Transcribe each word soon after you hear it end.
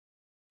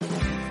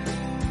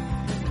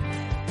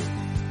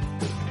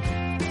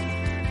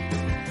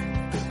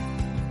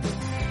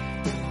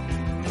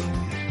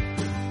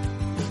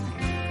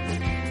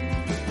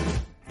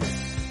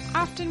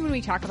when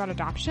we talk about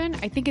adoption,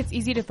 I think it's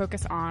easy to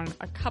focus on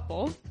a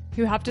couple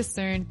who have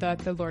discerned that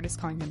the Lord is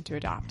calling them to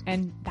adopt.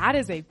 And that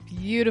is a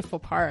beautiful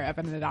part of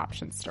an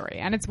adoption story.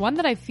 And it's one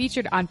that I've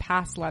featured on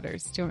past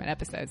Letters to Women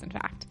episodes, in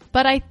fact.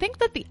 But I think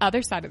that the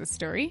other side of the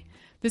story,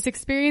 this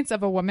experience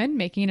of a woman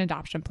making an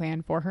adoption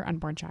plan for her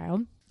unborn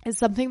child, is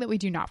something that we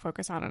do not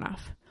focus on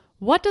enough.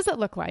 What does it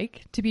look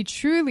like to be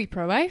truly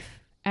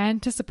pro-life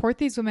and to support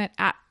these women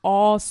at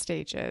all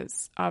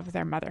stages of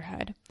their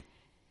motherhood?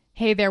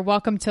 Hey there,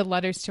 welcome to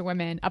Letters to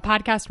Women, a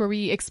podcast where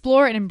we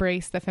explore and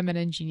embrace the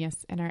feminine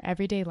genius in our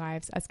everyday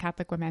lives as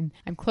Catholic women.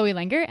 I'm Chloe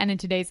Langer, and in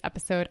today's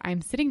episode,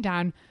 I'm sitting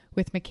down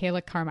with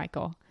Michaela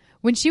Carmichael.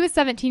 When she was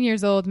 17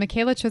 years old,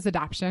 Michaela chose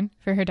adoption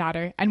for her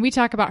daughter, and we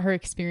talk about her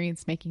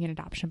experience making an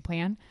adoption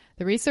plan,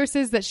 the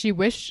resources that she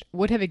wished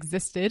would have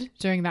existed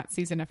during that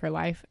season of her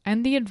life,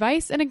 and the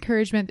advice and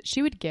encouragement that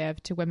she would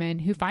give to women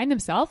who find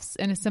themselves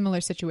in a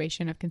similar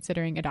situation of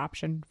considering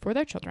adoption for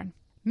their children.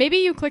 Maybe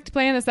you clicked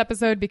play on this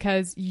episode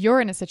because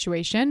you're in a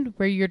situation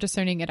where you're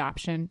discerning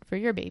adoption for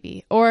your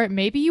baby. Or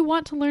maybe you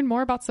want to learn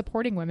more about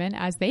supporting women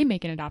as they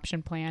make an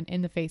adoption plan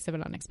in the face of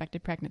an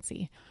unexpected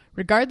pregnancy.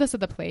 Regardless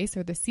of the place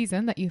or the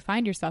season that you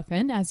find yourself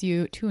in as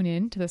you tune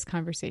in to this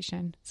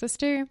conversation,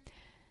 sister,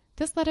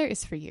 this letter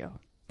is for you.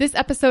 This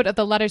episode of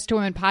the Letters to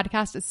Women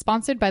podcast is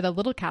sponsored by the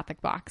Little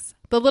Catholic Box.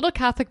 The Little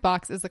Catholic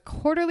Box is a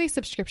quarterly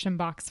subscription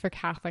box for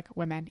Catholic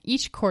women.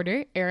 Each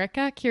quarter,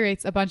 Erica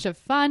curates a bunch of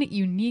fun,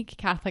 unique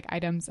Catholic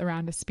items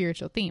around a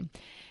spiritual theme.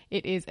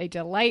 It is a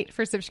delight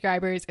for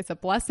subscribers. It's a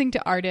blessing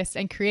to artists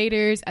and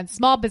creators and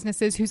small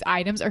businesses whose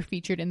items are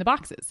featured in the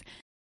boxes.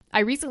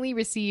 I recently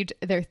received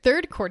their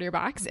third quarter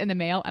box in the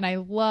mail, and I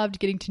loved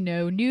getting to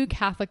know new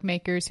Catholic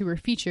makers who were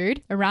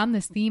featured around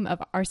this theme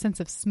of our sense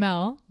of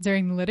smell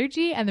during the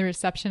liturgy and the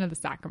reception of the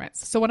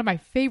sacraments. So one of my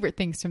favorite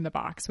things from the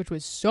box, which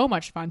was so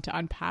much fun to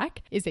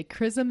unpack, is a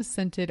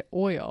chrism-scented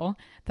oil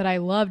that I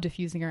love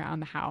diffusing around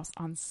the house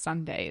on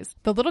Sundays.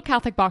 The Little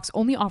Catholic Box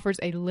only offers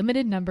a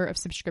limited number of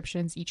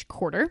subscriptions each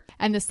quarter,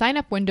 and the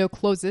sign-up window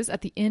closes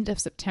at the end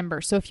of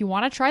September. So if you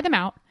want to try them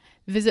out,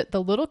 visit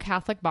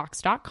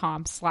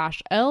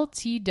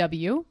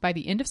thelittlecatholicbox.com/LTW by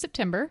the end of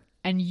September,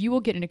 and you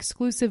will get an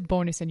exclusive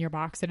bonus in your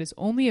box that is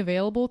only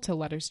available to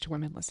Letters to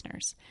Women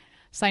listeners.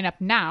 Sign up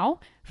now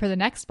for the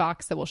next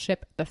box that will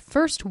ship the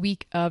first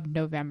week of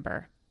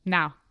November.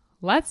 Now,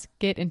 let's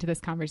get into this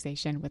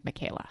conversation with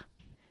Michaela.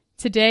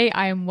 Today,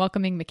 I am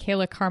welcoming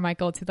Michaela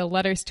Carmichael to the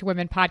Letters to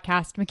Women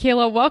podcast.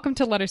 Michaela, welcome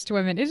to Letters to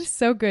Women. It is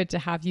so good to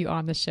have you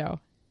on the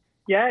show.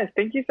 Yes,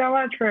 thank you so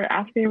much for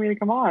asking me to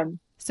come on.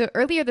 So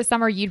earlier this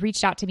summer, you'd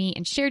reached out to me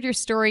and shared your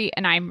story,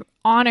 and I'm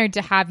honored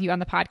to have you on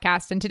the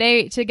podcast. And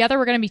today, together,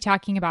 we're going to be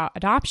talking about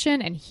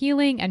adoption and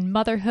healing and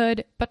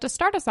motherhood. But to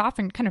start us off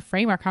and kind of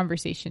frame our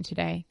conversation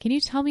today, can you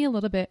tell me a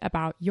little bit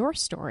about your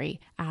story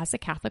as a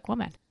Catholic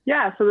woman?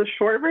 Yeah, so the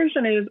short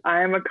version is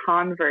I am a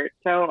convert.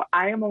 So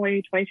I am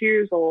only 22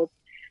 years old,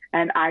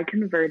 and I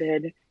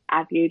converted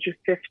at the age of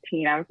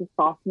 15. I was a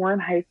sophomore in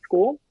high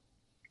school.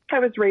 I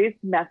was raised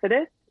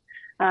Methodist.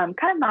 Kind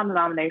of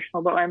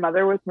non-denominational, but my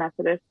mother was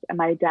Methodist and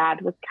my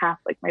dad was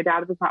Catholic. My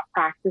dad was not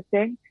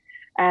practicing.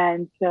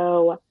 And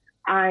so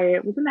I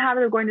was in the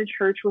habit of going to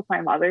church with my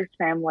mother's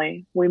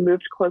family. We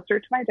moved closer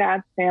to my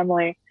dad's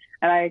family,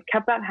 and I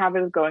kept that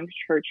habit of going to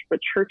church, but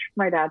church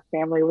for my dad's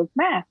family was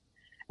Mass.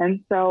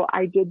 And so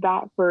I did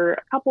that for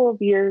a couple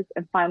of years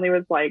and finally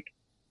was like,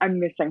 I'm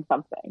missing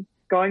something.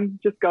 Going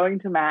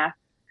to Mass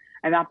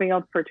and not being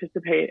able to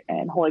participate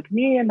in Holy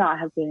Communion, not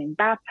having been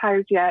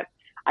baptized yet.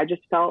 I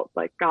just felt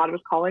like God was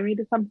calling me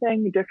to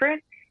something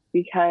different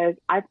because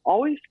I've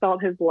always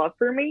felt his love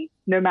for me,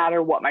 no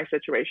matter what my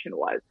situation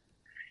was.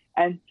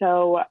 And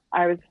so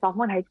I was a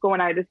sophomore in high school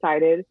when I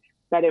decided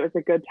that it was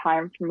a good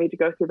time for me to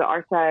go through the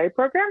RCIA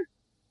program.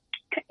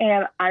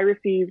 And I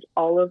received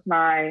all of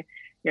my,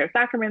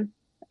 sacraments.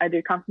 I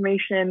did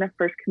confirmation,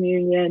 first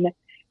communion,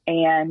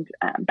 and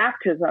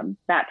baptism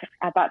at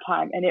that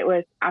time. And it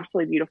was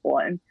absolutely beautiful.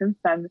 And since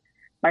then,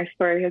 my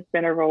story has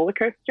been a roller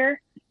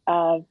coaster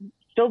of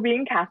still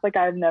being Catholic.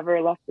 I've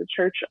never left the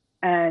church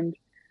and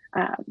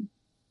kind of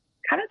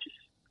just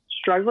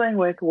struggling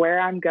with where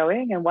I'm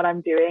going and what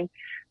I'm doing.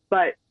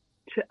 But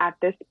at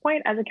this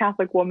point, as a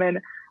Catholic woman,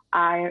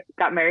 I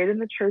got married in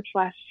the church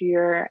last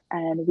year,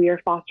 and we are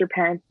foster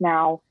parents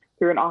now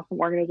through an awesome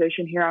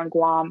organization here on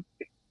Guam,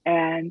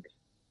 and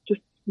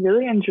just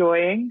really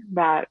enjoying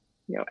that,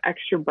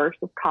 extra burst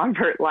of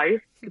convert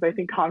life, because I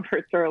think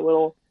converts are a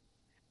little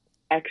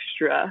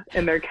extra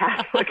in their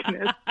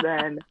Catholicness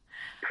than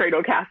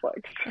cradle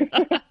Catholics.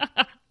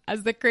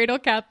 As the cradle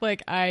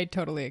Catholic, I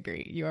totally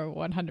agree. You are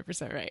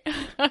 100% right.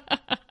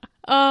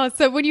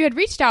 So when you had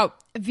reached out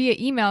via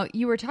email,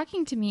 you were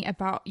talking to me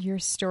about your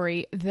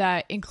story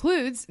that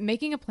includes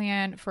making a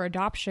plan for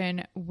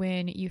adoption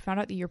when you found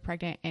out that you're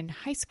pregnant in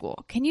high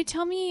school. Can you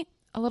tell me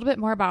a little bit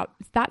more about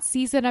that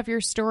season of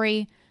your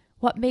story?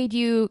 What made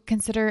you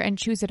consider and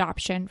choose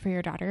adoption for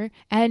your daughter?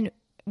 And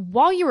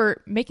while you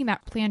were making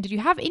that plan, did you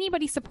have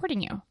anybody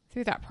supporting you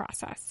through that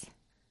process?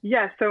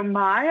 Yeah, so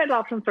my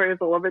adoption story is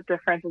a little bit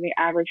different than the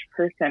average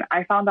person.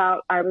 I found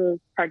out I was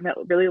pregnant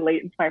really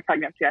late into my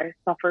pregnancy. I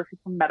suffer from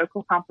some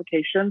medical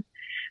complications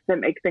that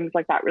make things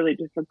like that really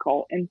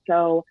difficult. And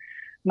so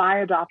my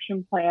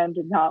adoption plan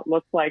did not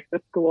look like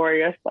this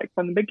glorious. Like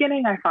from the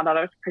beginning, I found out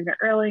I was pregnant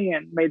early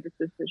and made this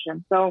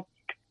decision. So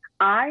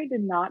I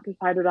did not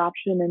decide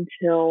adoption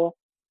until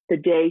the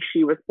day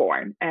she was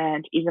born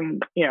and even,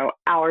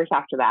 hours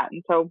after that.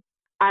 And so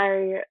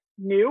I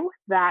knew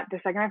that the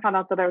second I found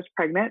out that I was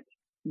pregnant,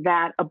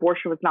 that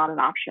abortion was not an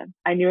option.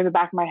 I knew in the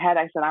back of my head,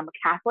 I said, I'm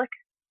a Catholic.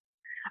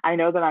 I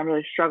know that I'm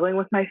really struggling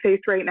with my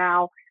faith right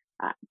now.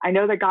 I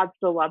know that God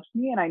still loves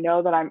me, and I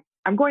know that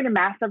I'm going to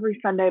mass every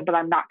Sunday, but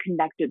I'm not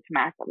connected to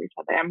mass every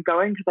Sunday. I'm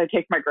going because I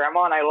take my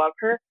grandma and I love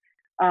her,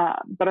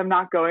 but I'm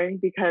not going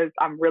because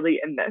I'm really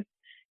in this.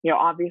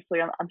 Obviously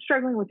I'm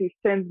struggling with these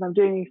sins and I'm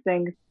doing these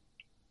things.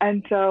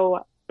 And so,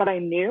 but I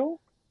knew,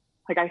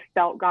 like I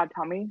felt God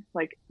tell me,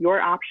 like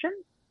your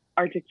options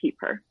are to keep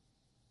her.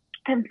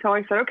 And so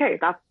I said, okay,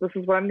 this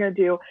is what I'm going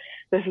to do.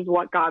 This is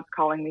what God's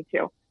calling me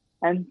to.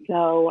 And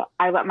so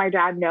I let my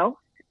dad know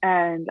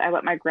and I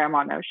let my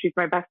grandma know. She's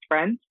my best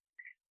friend.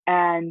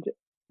 And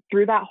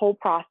through that whole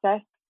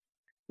process,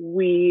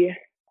 we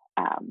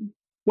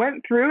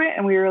went through it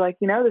and we were like,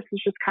 this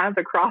is just kind of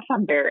the cross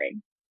I'm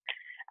bearing.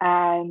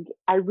 And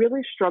I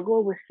really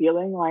struggle with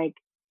feeling like,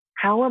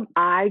 how am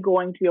I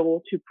going to be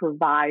able to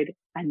provide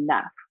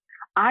enough?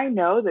 I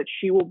know that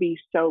she will be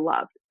so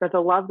loved, that the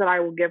love that I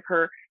will give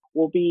her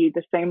will be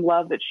the same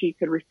love that she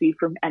could receive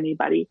from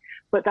anybody.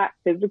 But that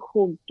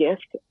physical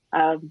gift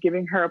of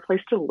giving her a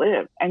place to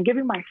live and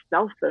giving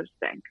myself those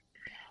things.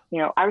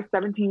 I was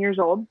 17 years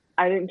old.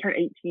 I didn't turn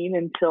 18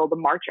 until the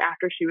March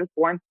after she was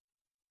born.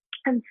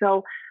 And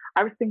so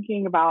I was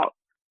thinking about,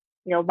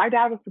 my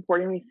dad was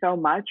supporting me so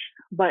much,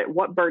 but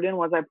what burden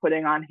was I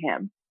putting on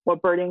him?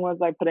 What burden was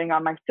I putting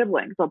on my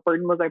siblings? What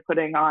burden was I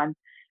putting on,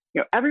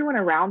 everyone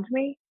around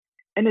me?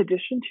 In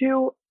addition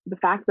to the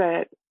fact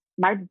that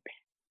my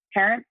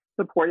parents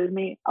supported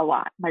me a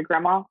lot. My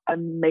grandma, an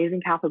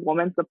amazing Catholic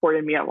woman,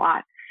 supported me a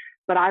lot.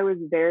 But I was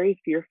very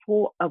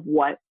fearful of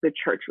what the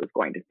church was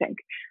going to think,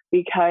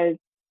 because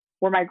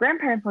where my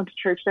grandparents went to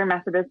church, they're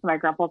Methodist, and my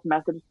grandpa's a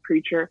Methodist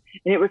preacher.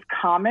 And it was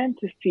common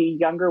to see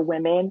younger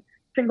women,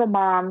 single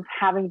moms,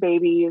 having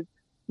babies,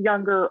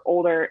 younger,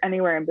 older,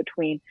 anywhere in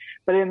between.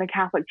 But in the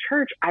Catholic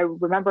Church, I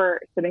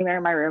remember sitting there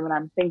in my room and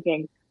I'm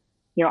thinking,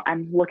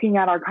 I'm looking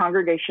at our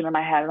congregation in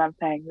my head and I'm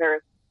saying,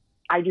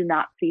 I do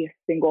not see a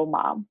single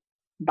mom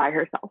by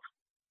herself.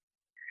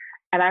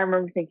 And I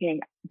remember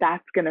thinking,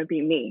 that's going to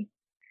be me.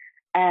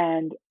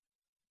 And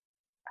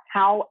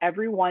how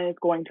everyone is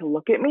going to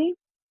look at me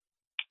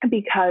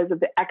because of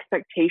the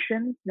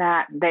expectations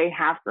that they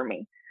have for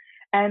me.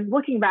 And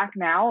looking back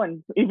now,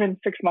 and even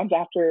 6 months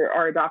after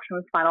our adoption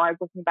was finalized,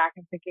 looking back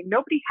and thinking,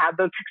 nobody had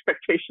those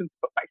expectations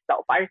but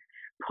myself. I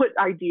put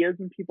ideas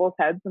in people's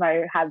heads, and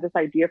I had this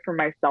idea for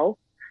myself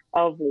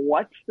of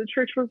what the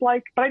church was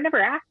like, but I never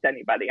asked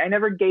anybody. I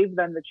never gave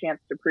them the chance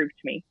to prove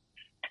to me.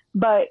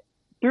 But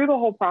through the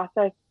whole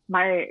process,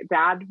 my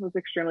dad was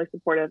extremely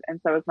supportive, and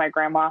so was my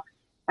grandma.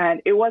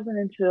 And it wasn't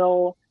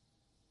until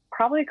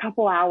probably a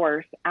couple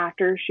hours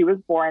after she was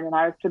born and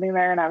I was sitting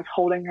there and I was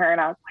holding her and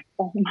I was like,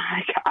 oh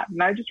my God.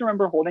 And I just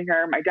remember holding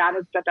her. My dad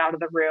had stepped out of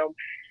the room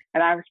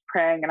and I was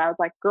praying and I was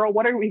like, girl,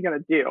 what are we going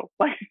to do?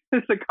 Like,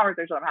 this is a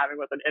conversation I'm having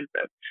with an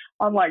infant.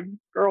 I'm like,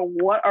 girl,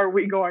 what are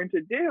we going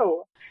to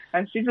do?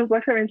 And she just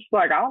looked at me and she's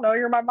like, I don't know.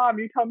 You're my mom.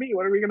 You tell me,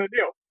 what are we going to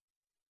do?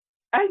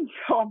 And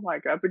so I'm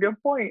like, that's a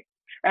good point.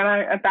 And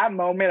at that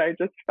moment, I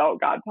just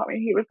felt God tell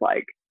me. He was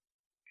like,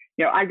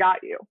 I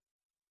got you.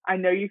 I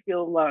know you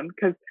feel alone,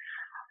 because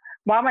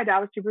while my dad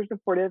was super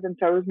supportive and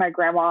so was my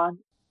grandma,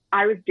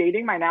 I was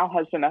dating my now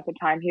husband at the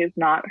time. He is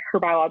not her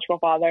biological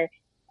father.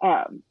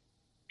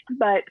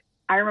 But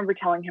I remember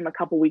telling him a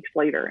couple weeks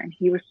later and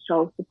he was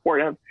so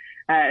supportive.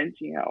 And,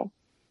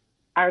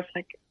 I was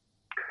like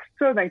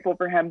so thankful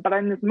for him. But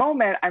in this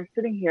moment, I'm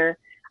sitting here.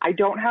 I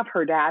don't have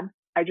her dad.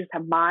 I just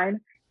have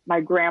mine, my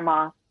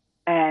grandma,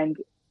 and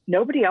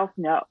nobody else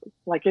knows.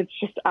 Like, it's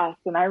just us.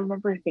 And I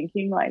remember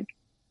thinking, like,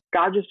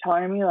 God just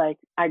telling me, like,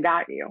 I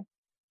got you.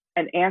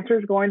 An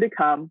answer's going to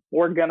come.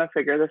 We're going to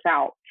figure this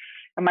out.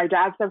 And my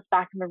dad steps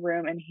back in the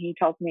room and he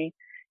tells me,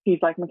 he's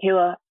like,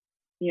 Michaela,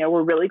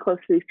 we're really close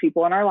to these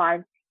people in our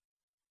lives.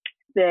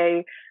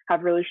 They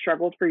have really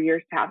struggled for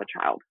years to have a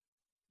child.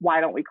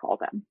 Why don't we call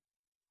them?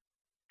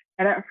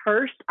 And at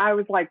first I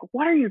was like,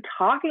 what are you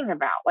talking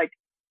about? Like,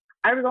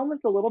 I was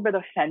almost a little bit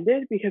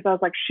offended because I was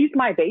like, she's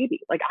my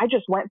baby. Like, I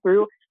just went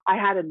through, I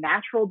had a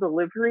natural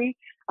delivery.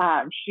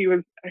 She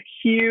was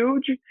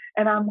huge.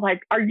 And I'm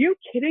like, are you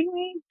kidding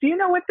me? Do you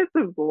know what this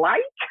is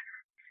like?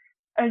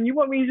 And you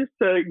want me just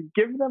to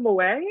give them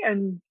away?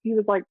 And he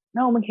was like,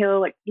 no, Michaela,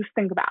 like, just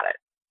think about it.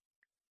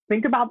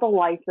 Think about the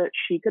life that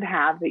she could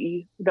have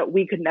that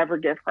we could never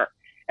give her.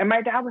 And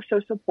my dad was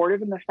so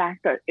supportive in the fact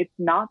that it's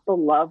not the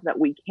love that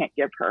we can't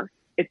give her.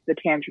 It's the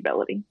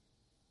tangibility.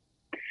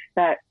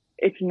 That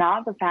it's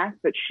not the fact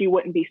that she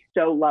wouldn't be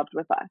so loved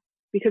with us.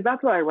 Because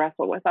that's what I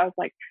wrestled with. I was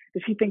like,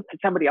 does he think that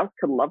somebody else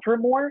could love her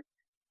more?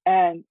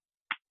 And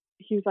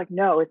he was like,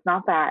 no, it's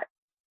not that.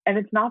 And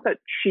it's not that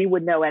she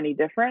would know any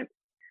different,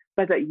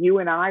 but that you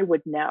and I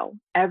would know.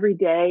 Every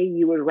day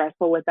you would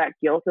wrestle with that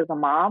guilt as a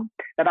mom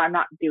that I'm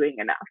not doing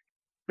enough,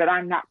 that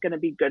I'm not going to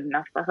be good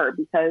enough for her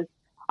because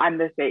I'm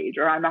this age,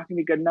 or I'm not going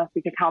to be good enough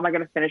because how am I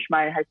going to finish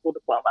my high school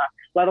diploma,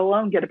 let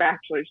alone get a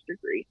bachelor's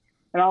degree,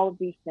 and all of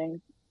these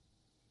things.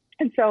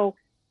 And so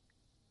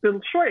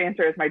the short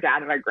answer is my dad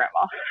and my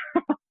grandma.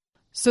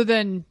 So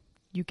then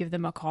you give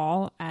them a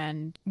call,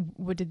 and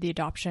what did the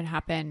adoption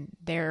happen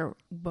there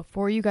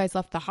before you guys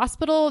left the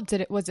hospital?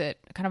 Was it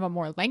kind of a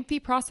more lengthy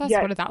process?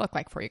 Yes. What did that look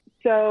like for you?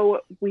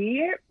 So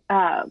we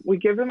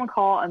give them a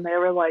call, and they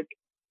were like,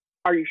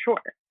 are you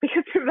sure?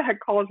 Because if that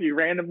calls you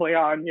randomly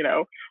on,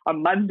 a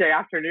Monday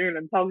afternoon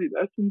and tells you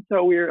this. And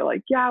so we were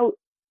like, yeah,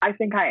 I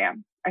think I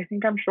am. I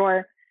think I'm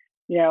sure.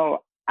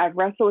 I've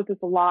wrestled with this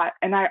a lot.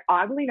 And I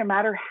oddly, no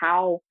matter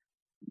how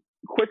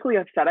quickly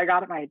upset I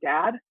got at my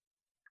dad,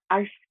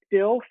 I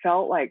still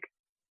felt like,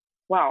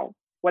 wow,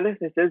 what if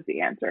this is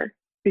the answer?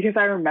 Because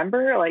I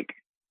remember,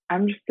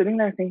 I'm just sitting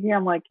there thinking,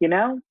 I'm like,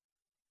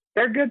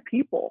 they're good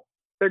people.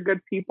 They're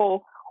good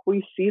people.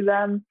 We see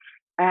them.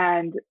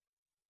 And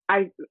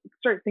I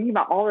start thinking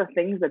about all the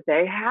things that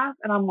they have.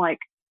 And I'm like,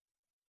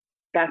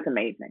 that's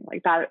amazing.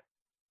 Like that.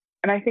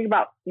 And I think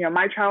about,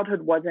 my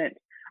childhood wasn't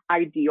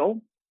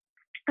ideal.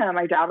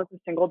 My dad was a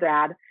single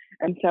dad.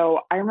 And so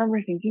I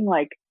remember thinking,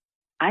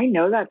 I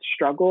know that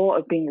struggle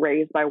of being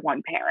raised by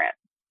one parent.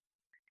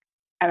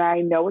 And I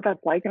know what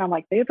that's like. And I'm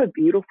like, they have a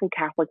beautiful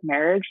Catholic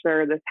marriage.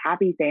 They're this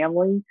happy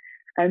family.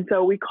 And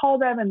so we call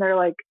them and they're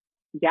like,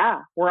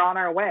 yeah, we're on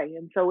our way.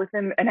 And so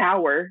within an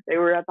hour, they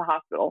were at the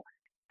hospital.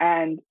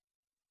 And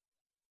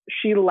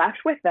she left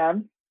with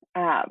them.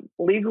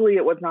 Legally,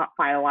 it was not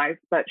finalized,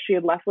 but she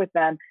had left with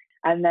them.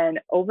 And then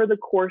over the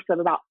course of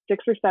about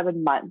 6 or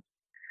 7 months,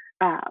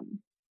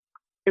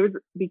 it was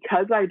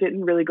because I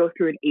didn't really go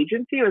through an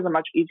agency. It was a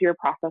much easier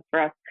process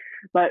for us.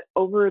 But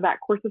over that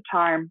course of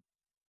time,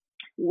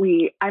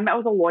 I met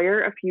with a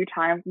lawyer a few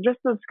times just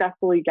to discuss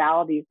the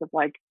legalities of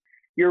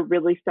you're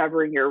really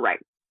severing your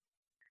rights.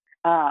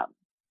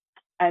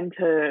 And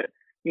to,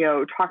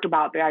 talk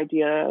about the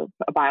idea of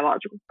a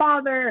biological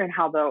father and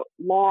how the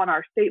law in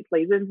our state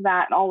plays into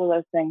that and all of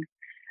those things.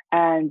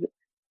 And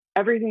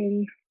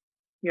everything,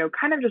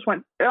 kind of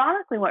it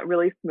honestly went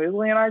really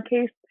smoothly in our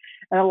case.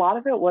 And a lot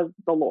of it was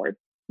the Lord,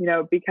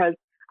 because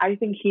I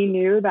think he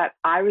knew that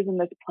I was in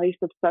this place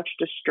of such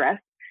distress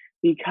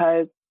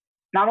because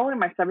not only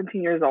am I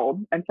 17 years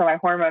old, and so my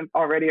hormones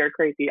already are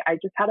crazy, I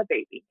just had a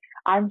baby.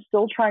 I'm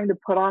still trying to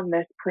put on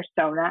this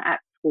persona at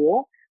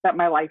school that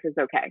my life is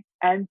okay.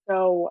 And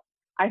so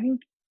I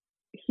think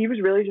he was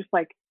really just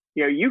like,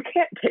 you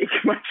can't take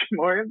much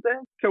more of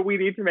this. So we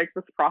need to make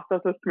this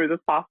process as smooth as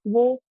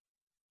possible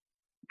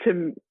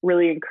to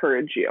really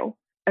encourage you.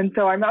 And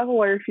so I met with a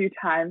lawyer a few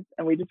times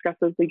and we discussed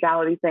those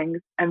legality things.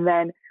 And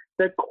then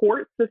the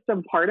court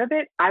system part of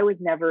it, I was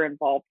never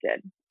involved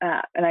in.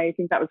 And I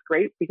think that was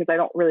great because I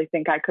don't really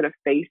think I could have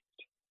faced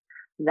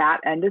that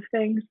end of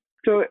things.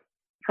 So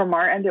from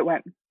our end, it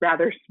went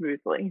rather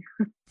smoothly.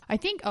 I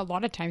think a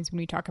lot of times when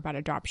we talk about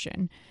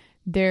adoption,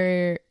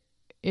 there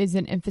is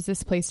an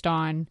emphasis placed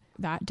on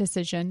that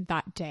decision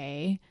that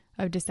day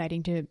of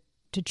deciding to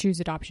choose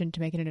adoption, to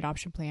make an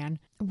adoption plan.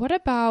 What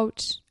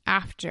about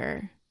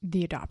after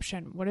the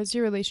adoption? What does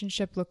your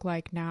relationship look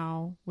like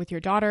now with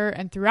your daughter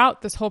and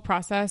throughout this whole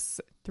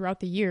process, throughout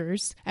the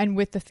years, and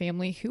with the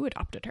family who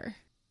adopted her?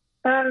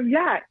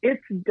 Yeah,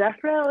 it's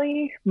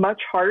definitely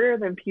much harder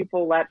than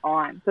people let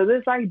on. So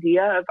this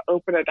idea of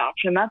open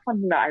adoption, that's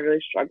something that I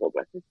really struggled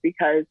with, is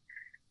because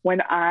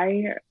when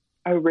I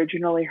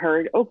originally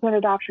heard open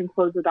adoption,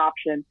 closed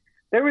adoption,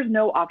 there was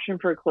no option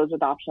for a closed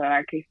adoption. In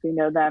our case, we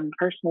know them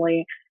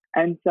personally.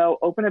 And so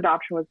open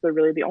adoption was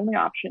really the only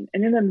option.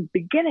 And in the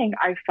beginning,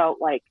 I felt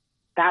like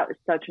that was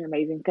such an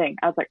amazing thing.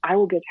 I was like, I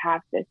will get to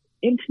have this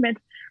intimate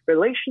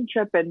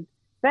relationship. And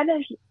then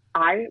as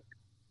I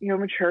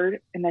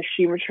matured and as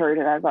she matured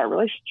and as our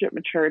relationship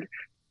matured,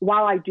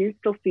 while I do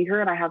still see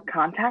her and I have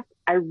contact,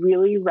 I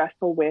really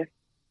wrestle with,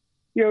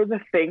 the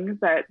things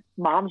that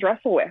moms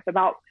wrestle with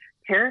about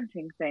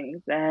parenting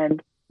things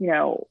and,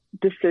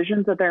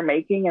 decisions that they're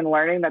making and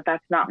learning that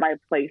that's not my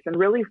place and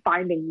really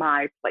finding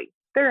my place.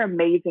 They're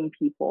amazing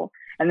people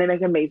and they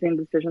make amazing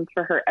decisions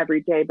for her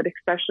every day. But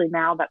especially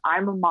now that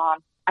I'm a mom,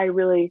 I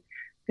really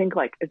think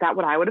is that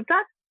what I would have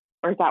done?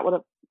 Or is that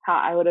how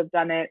I would have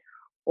done it?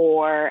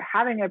 Or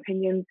having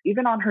opinions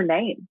even on her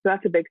name. So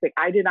that's a big thing.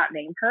 I did not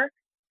name her.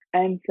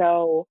 And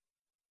so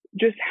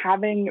just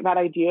having that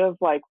idea of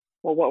well,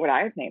 what would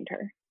I have named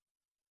her?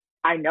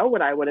 I know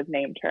what I would have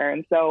named her.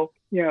 And so,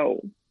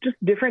 just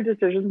different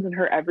decisions in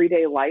her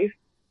everyday life.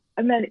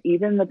 And then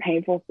even the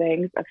painful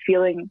things of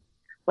feeling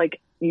like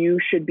you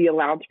should be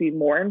allowed to be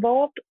more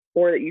involved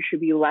or that you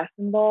should be less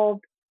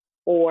involved,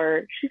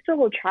 or she's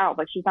still a child.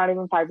 She's not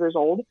even 5 years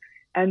old.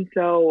 And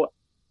so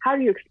how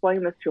do you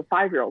explain this to a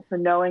 5-year-old? So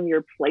knowing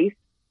your place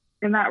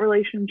in that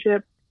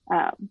relationship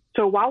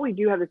So while we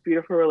do have this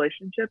beautiful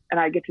relationship and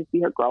I get to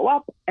see her grow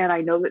up and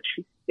I know that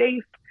she's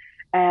safe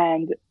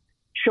and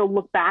she'll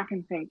look back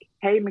and think,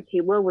 hey,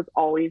 Michaela was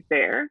always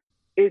there,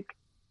 it's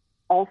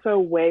also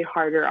way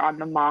harder on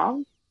the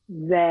mom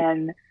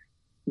than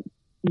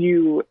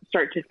you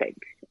start to think.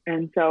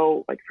 And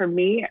so, like, for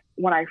me,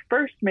 when I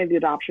first made the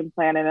adoption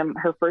plan and in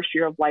her first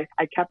year of life,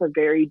 I kept a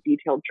very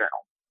detailed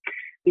journal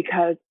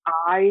because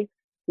I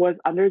was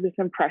under this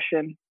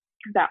impression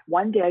that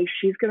one day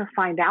she's going to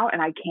find out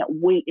and I can't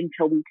wait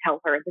until we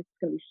tell her. This is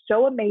going to be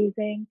so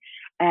amazing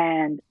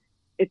and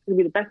it's going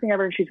to be the best thing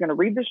ever. And she's going to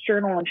read this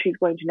journal and she's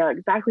going to know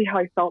exactly how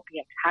I felt the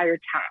entire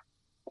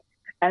time.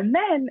 And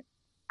then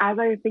as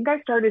I think I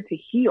started to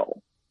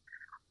heal,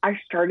 I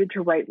started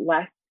to write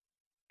less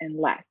and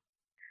less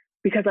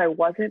because I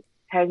wasn't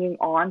hanging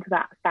on to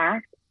that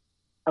fact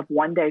of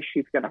one day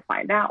she's going to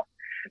find out.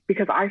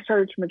 Because I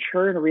started to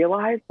mature and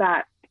realize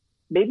that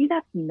maybe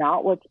that's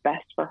not what's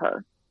best for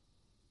her.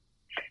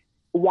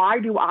 Why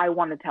do I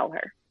want to tell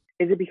her?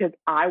 Is it because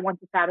I want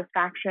the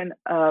satisfaction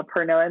of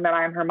her knowing that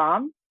I'm her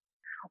mom?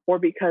 Or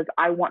because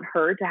I want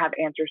her to have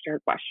answers to her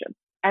questions?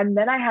 And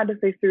then I had to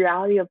face the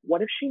reality of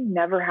what if she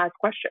never has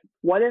questions?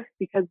 What if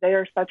because they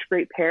are such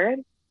great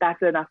parents,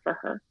 that's enough for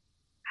her?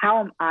 How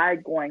am I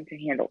going to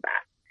handle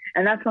that?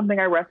 And that's something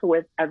I wrestle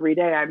with every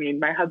day. I mean,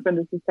 my husband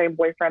is the same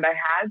boyfriend I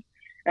had.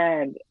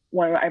 And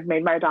when I've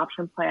made my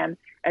adoption plan,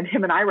 and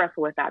him and I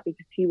wrestle with that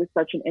because he was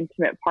such an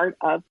intimate part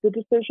of the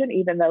decision,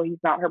 even though he's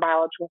not her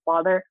biological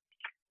father,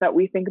 that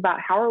we think about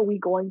how are we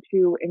going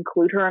to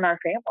include her in our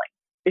family?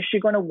 Is she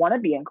going to want to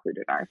be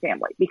included in our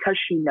family because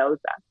she knows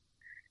us?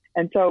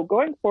 And so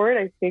going forward,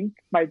 I think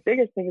my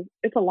biggest thing is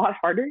it's a lot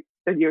harder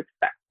than you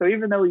expect. So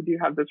even though we do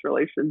have this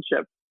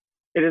relationship,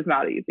 it is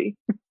not easy.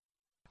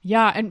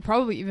 Yeah, and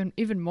probably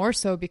even more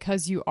so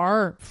because you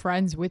are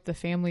friends with the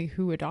family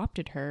who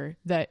adopted her,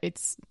 that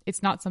it's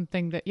not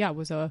something that,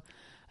 was a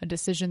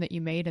decision that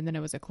you made and then it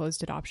was a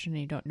closed adoption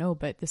and you don't know,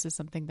 but this is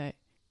something that,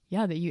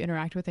 that you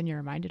interact with and you're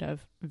reminded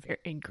of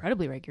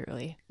incredibly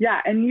regularly. Yeah,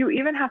 and you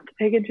even have to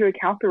take into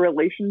account the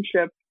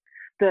relationship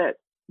that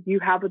you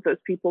have with those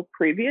people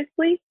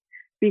previously,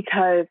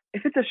 because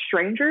if it's a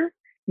stranger,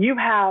 you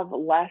have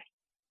less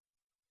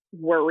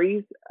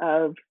worries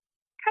of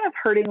kind of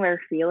hurting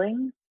their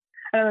feelings.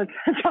 I know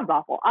that sounds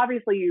awful.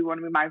 Obviously, you want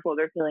to be mindful of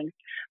their feelings,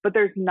 but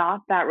there's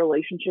not that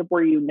relationship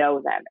where you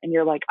know them and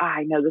you're like,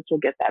 I know this will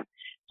get them.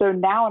 So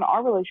now in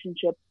our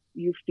relationship,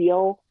 you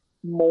feel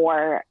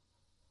more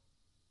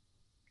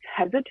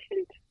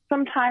hesitant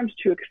sometimes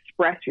to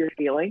express your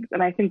feelings.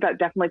 And I think that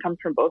definitely comes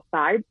from both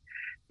sides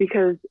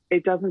because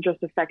it doesn't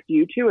just affect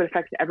you two, it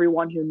affects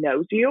everyone who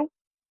knows you.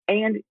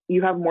 And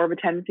you have more of a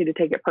tendency to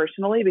take it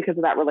personally because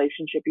of that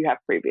relationship you have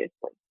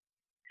previously.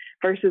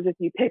 Versus if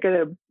you pick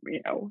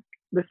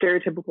the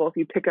stereotypical, if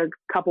you pick a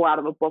couple out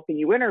of a book and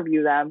you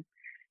interview them,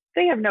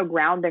 they have no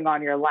grounding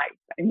on your life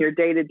and your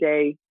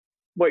day-to-day,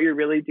 what you're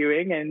really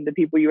doing and the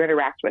people you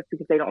interact with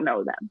because they don't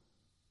know them.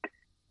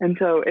 And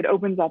so it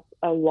opens up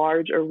a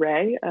large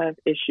array of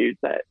issues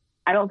that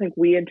I don't think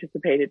we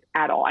anticipated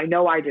at all. I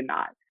know I did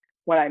not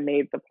when I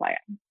made the plan.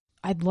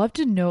 I'd love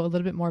to know a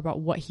little bit more about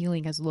what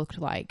healing has looked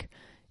like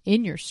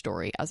in your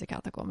story as a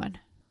Catholic woman.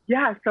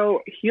 Yeah,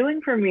 so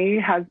healing for me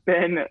has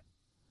been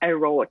a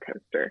roller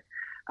coaster.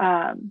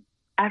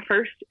 At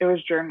first, it was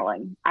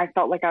journaling. I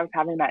felt like I was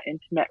having that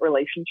intimate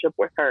relationship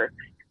with her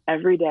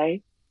every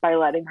day by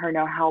letting her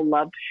know how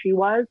loved she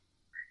was,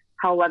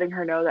 how letting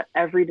her know that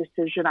every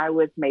decision I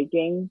was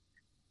making,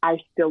 I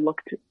still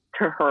looked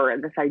to her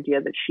and this idea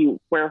that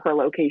where her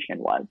location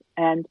was.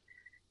 And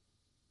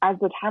as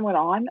the time went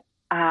on,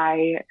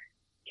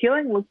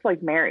 healing looked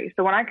like Mary.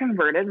 So when I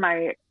converted,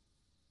 my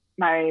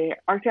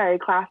RCIA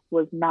class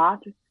was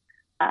not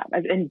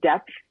as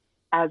in-depth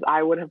as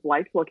I would have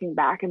liked looking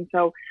back. And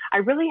so I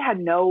really had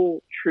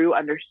no true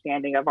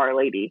understanding of Our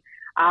Lady.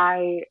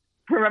 I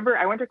remember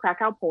I went to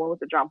Krakow, Poland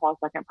with the John Paul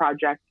II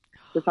Project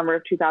the summer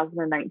of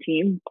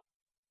 2019.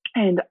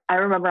 And I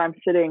remember I'm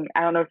sitting,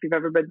 I don't know if you've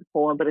ever been to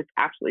Poland, but it's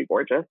absolutely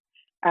gorgeous.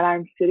 And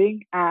I'm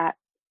sitting at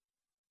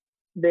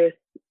this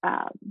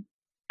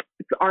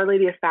Our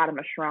Lady of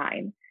Fatima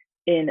shrine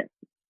in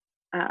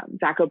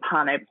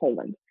Zakopane,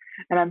 Poland.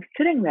 And I'm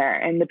sitting there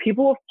and the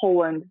people of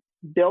Poland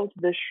built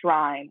this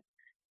shrine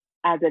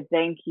as a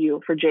thank you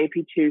for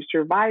JP2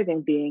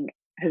 surviving being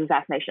his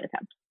assassination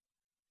attempt.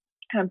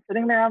 And I'm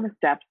sitting there on the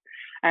steps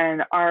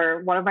and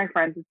one of my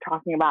friends is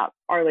talking about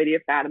Our Lady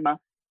of Fatima.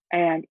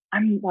 And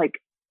I'm like,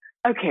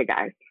 okay,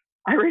 guys,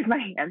 I raise my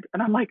hand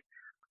and I'm like,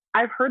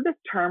 I've heard this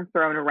term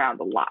thrown around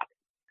a lot.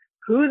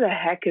 Who the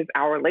heck is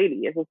Our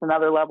Lady? Is this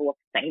another level of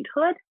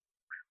sainthood?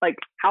 Like,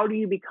 how do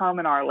you become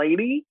an Our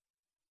Lady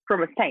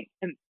from a saint?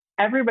 And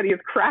everybody is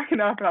cracking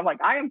up and I'm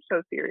like, I am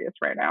so serious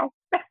right now.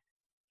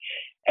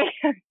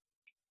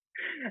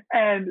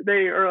 And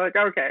they are like,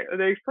 okay.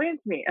 They explained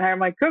to me and I'm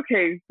like,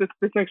 okay, this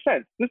makes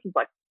sense. This is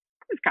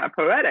kind of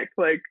poetic.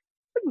 Like,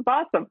 this is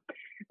awesome.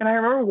 And I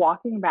remember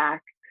walking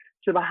back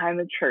to behind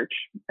the church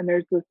and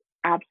there's this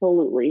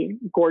absolutely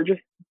gorgeous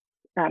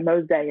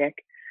mosaic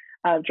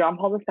of John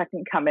Paul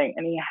II coming,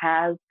 and he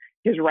has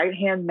his right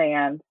hand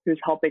man who's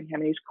helping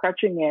him, and he's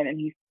crutching in, and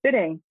he's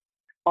sitting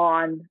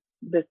on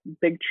this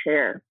big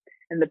chair,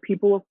 and the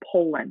people of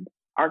Poland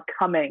are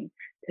coming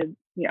to,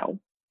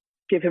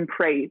 give him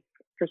praise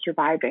for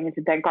surviving and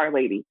to thank Our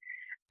Lady.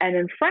 And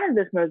in front of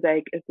this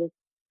mosaic is this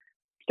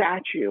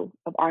statue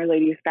of Our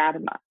Lady of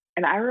Fatima.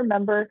 And I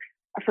remember,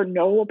 for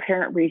no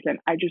apparent reason,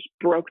 I just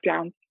broke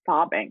down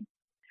sobbing.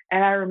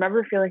 And I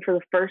remember feeling for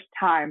the first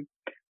time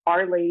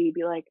Our Lady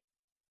be like,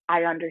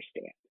 I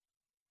understand.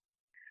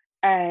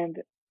 And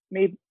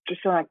me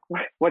just feeling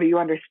like, what do you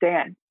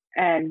understand?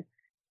 And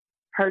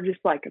her just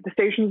like, the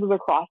Stations of the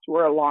Cross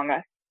were along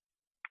us.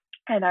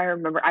 And I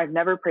remember, I've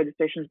never prayed the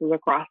Stations of the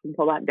Cross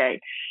until that day.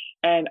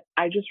 And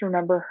I just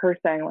remember her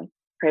saying, like,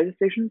 pray the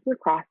Stations of the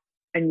Cross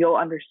and you'll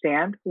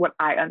understand what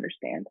I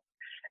understand.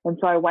 And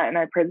so I went and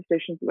I prayed the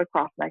Stations of the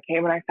Cross, and I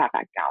came and I sat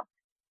back down.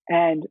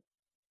 And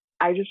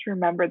I just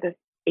remember this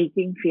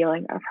aching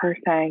feeling of her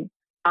saying,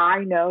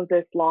 I know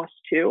this loss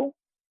too,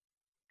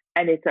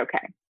 and it's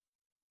okay.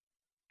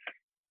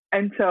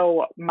 And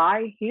so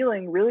my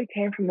healing really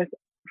came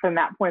from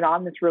that point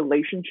on, this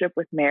relationship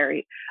with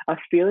Mary, of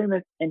feeling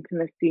this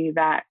intimacy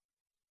that,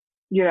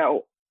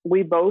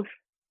 we both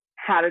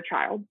had a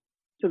child.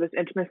 So this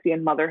intimacy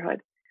in motherhood.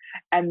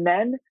 And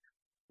then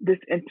this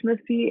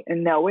intimacy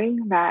in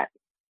knowing that,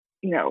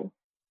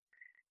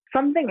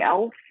 something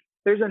else,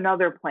 there's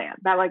another plan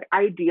that, like,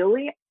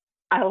 ideally,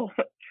 I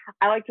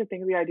like to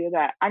think of the idea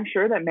that I'm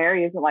sure that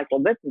Mary isn't like,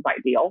 well, this is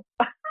ideal.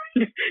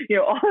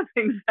 All the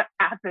things that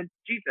happened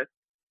to Jesus.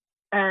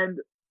 And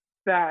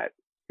that,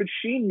 but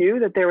she knew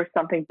that there was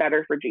something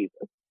better for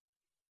Jesus.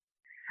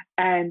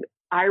 And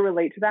I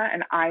relate to that.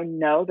 And I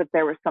know that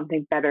there was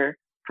something better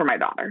for my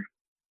daughter.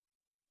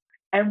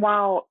 And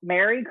while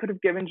Mary could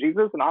have given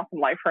Jesus an awesome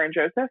life, her and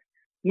Joseph,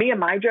 me and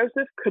my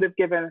Joseph could have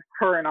given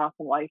her an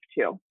awesome life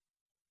too.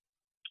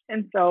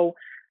 And so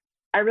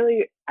I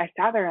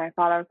sat there and I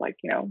thought, I was like,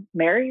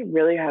 Mary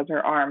really has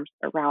her arms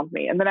around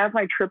me. And then as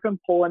my trip in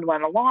Poland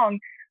went along,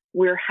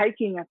 we were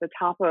hiking at the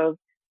top of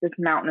this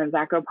mountain in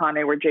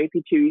Zakopane where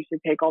JP2 used to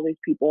take all these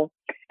people.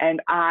 And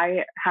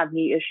I have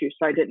knee issues,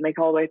 so I didn't make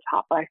it all the way to the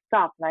top, but I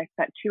stopped and I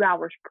spent 2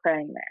 hours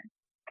praying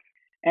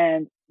there.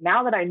 And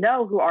now that I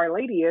know who Our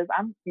Lady is,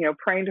 I'm,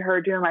 praying to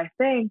her, doing my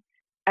thing.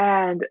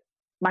 And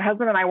my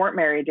husband and I weren't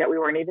married yet. We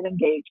weren't even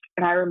engaged.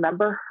 And I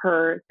remember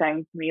her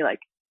saying to me, like,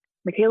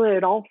 Michaela,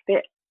 it all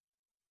fits.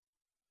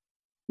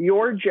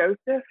 Your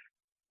Joseph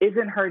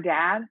isn't her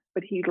dad,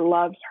 but he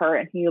loves her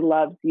and he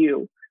loves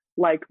you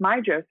like my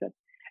Joseph.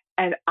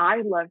 And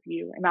I love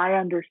you and I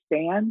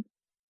understand.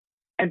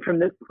 And from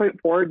this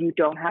point forward, you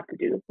don't have to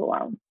do this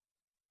alone.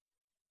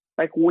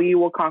 Like, we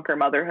will conquer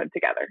motherhood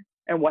together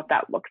and what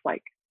that looks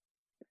like.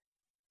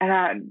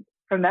 And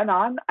from then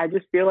on, I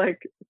just feel like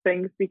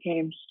things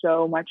became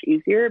so much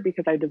easier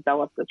because I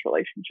developed this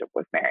relationship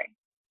with Mary.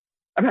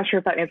 I'm not sure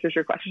if that answers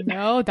your question.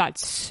 No, that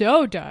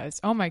so does.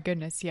 Oh my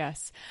goodness,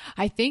 yes.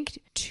 I think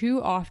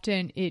too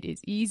often it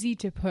is easy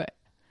to put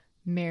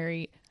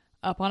Mary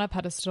up on a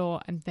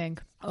pedestal and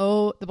think,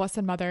 oh, the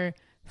Blessed Mother,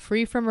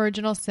 free from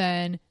original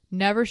sin,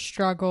 never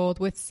struggled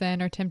with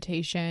sin or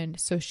temptation.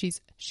 So she's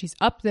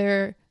up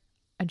there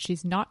and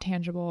she's not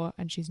tangible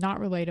and she's not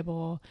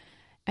relatable.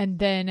 And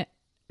then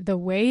the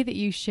way that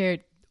you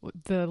shared,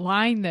 the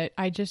line that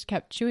I just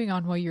kept chewing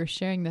on while you were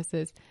sharing this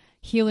is,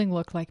 healing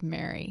looked like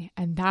Mary.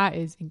 And that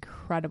is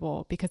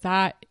incredible because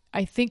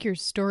I think your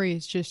story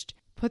is just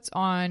puts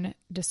on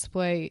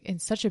display in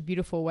such a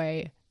beautiful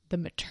way the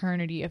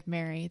maternity of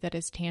Mary that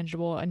is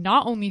tangible, and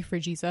not only for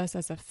Jesus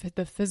as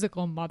the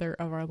physical mother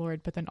of our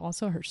Lord, but then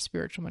also her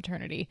spiritual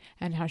maternity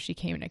and how she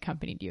came and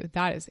accompanied you.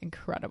 That is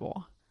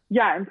incredible.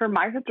 Yeah. And for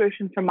my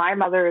situation, so my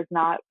mother is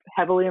not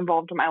heavily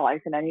involved in my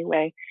life in any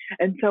way.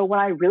 And so when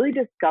I really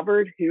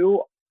discovered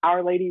who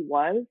Our Lady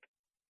was,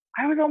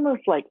 I was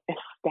almost like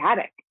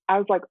ecstatic. I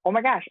was like, oh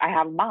my gosh, I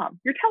have a mom.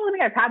 You're telling me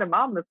I've had a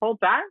mom this whole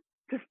time?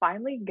 To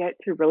finally get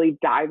to really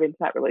dive into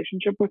that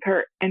relationship with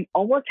her and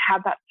almost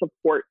have that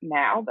support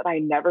now that I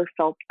never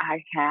felt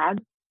I had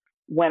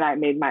when I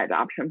made my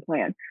adoption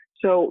plan.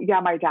 So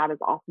yeah, my dad is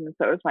awesome and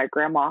so is my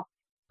grandma.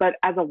 But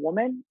as a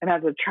woman and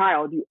as a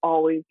child, you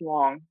always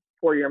long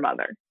for your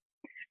mother.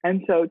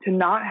 And so to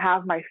not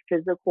have my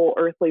physical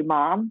earthly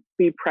mom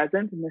be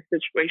present in this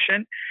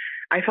situation,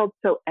 I felt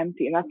so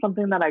empty. And that's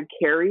something that I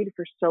carried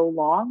for so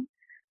long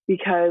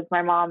because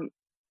my mom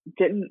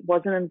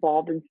wasn't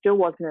involved and still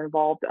wasn't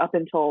involved up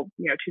until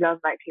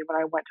 2019 when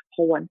I went to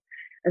Poland.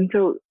 And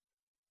so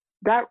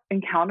that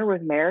encounter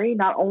with Mary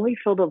not only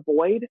filled a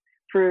void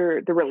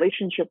for the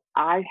relationship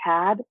I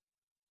had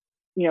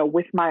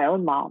with my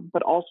own mom,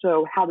 but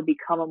also how to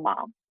become a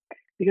mom.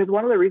 Because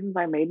one of the reasons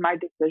I made my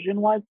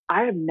decision was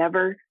I have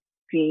never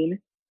seen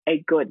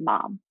a good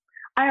mom.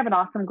 I have an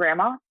awesome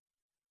grandma.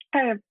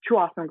 I have two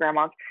awesome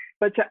grandmas,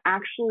 but to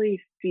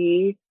actually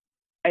see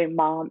a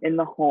mom in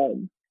the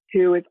home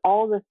who is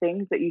all the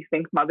things that you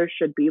think mothers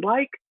should be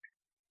like,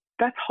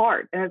 that's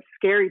hard. And it's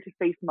scary to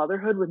face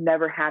motherhood with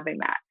never having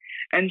that.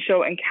 And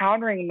so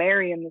encountering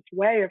Mary in this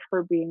way of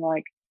her being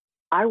like,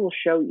 I will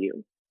show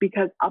you.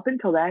 Because up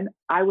until then,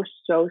 I was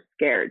so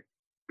scared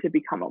to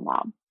become a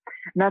mom.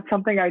 And that's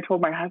something I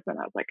told my husband.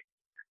 I was like,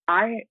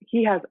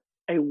 he has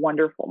a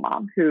wonderful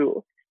mom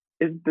who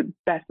is the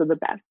best of the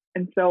best.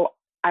 And so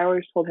I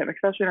always told him,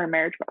 especially in our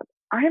marriage,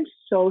 I am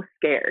so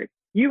scared.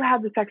 You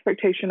have this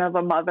expectation of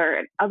a mother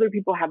and other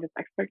people have this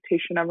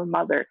expectation of a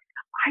mother.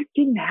 I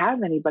didn't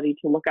have anybody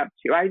to look up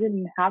to. I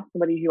didn't have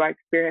somebody who I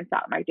experienced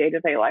that in my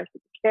day-to-day life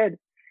as a kid.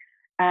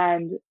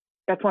 And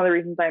that's one of the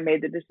reasons I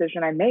made the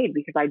decision I made,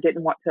 because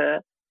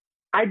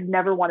I'd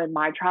never wanted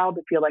my child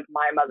to feel like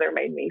my mother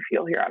made me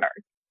feel here on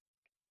earth.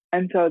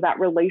 And so that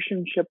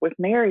relationship with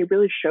Mary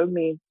really showed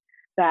me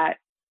that,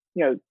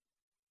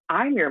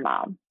 I'm your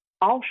mom.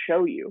 I'll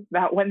show you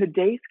that when the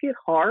days get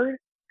hard,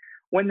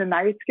 when the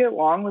nights get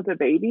long with a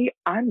baby,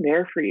 I'm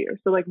there for you.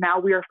 So now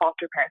we are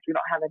foster parents. We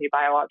don't have any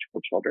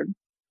biological children,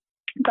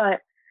 but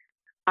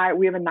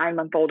we have a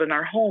 9-month-old in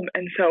our home.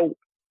 And so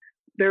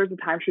there was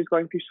a time she was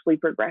going through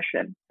sleep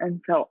regression.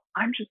 And so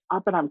I'm just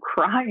up and I'm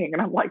crying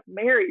and I'm like,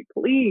 Mary,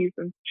 please.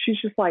 And she's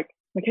just like,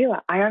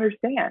 Michaela, I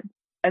understand.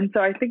 And so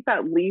I think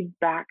that leads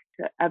back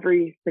to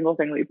every single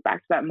thing, leads back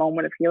to that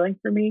moment of healing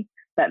for me,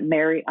 that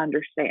Mary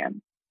understands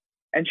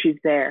and she's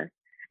there.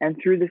 And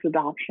through this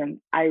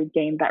adoption, I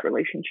gained that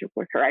relationship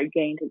with her. I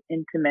gained an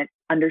intimate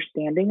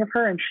understanding of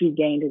her, and she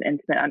gained an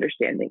intimate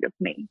understanding of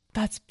me.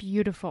 That's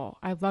beautiful.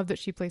 I love that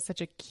she plays such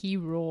a key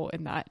role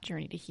in that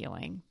journey to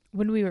healing.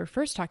 When we were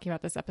first talking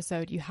about this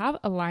episode, you have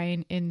a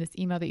line in this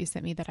email that you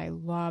sent me that I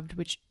loved,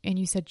 and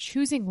you said,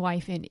 choosing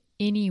life in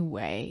any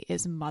way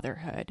is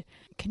motherhood.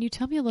 Can you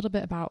tell me a little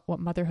bit about what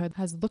motherhood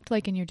has looked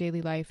like in your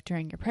daily life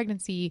during your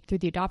pregnancy, through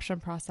the adoption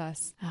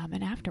process,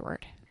 and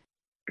afterward?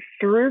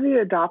 Through the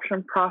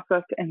adoption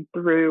process and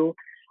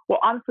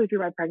honestly, through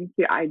my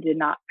pregnancy, I did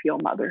not feel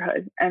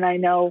motherhood. And I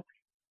know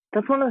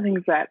that's one of the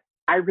things that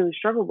I really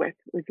struggled with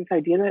this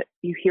idea that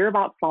you hear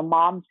about some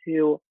moms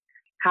who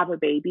have a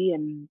baby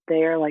and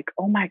they're like,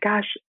 oh my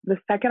gosh, the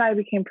second I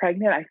became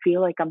pregnant, I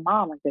feel like a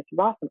mom. Like, this is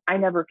awesome. I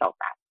never felt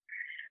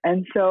that.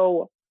 And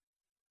so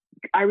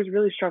I was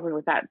really struggling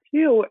with that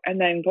too. And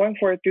then going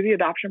forward through the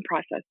adoption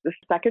process, the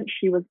second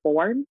she was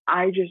born,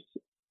 I just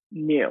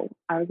knew.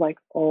 I was like,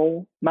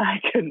 oh my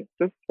goodness,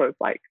 this is what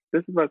it's like.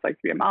 This is what it's like to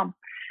be a mom.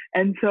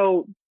 And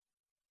so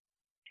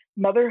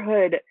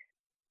motherhood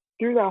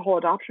through that whole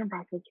adoption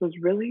process was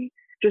really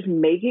just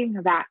making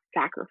that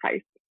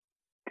sacrifice.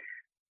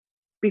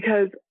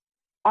 Because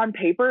on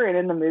paper and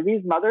in the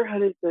movies,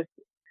 motherhood is this,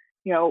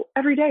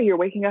 every day you're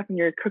waking up and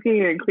you're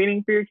cooking and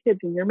cleaning for your kids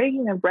and you're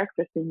making them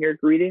breakfast and you're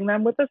greeting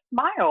them with a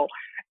smile.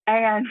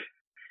 And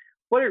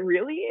what it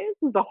really is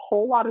a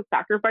whole lot of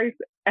sacrifice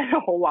and a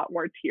whole lot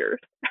more tears.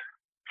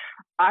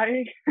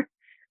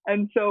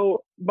 And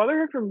so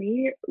motherhood for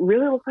me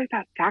really looks like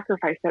that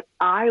sacrifice, that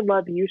I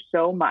love you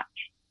so much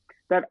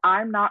that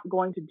I'm not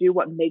going to do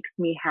what makes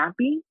me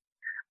happy.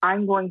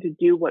 I'm going to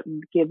do what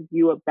gives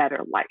you a better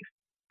life.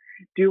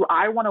 Do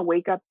I want to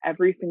wake up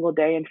every single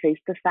day and face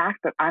the fact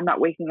that I'm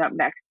not waking up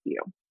next to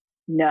you?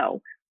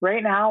 No.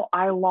 Right now,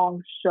 I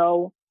long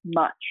so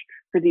much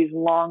for these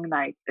long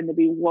nights and to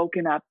be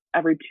woken up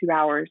every 2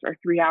 hours or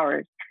 3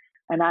 hours.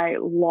 And I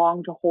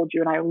long to hold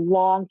you and I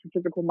long for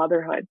physical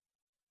motherhood.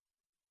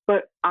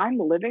 But I'm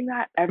living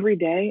that every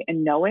day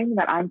and knowing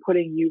that I'm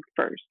putting you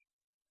first.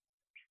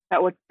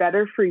 That what's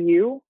better for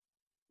you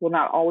will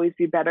not always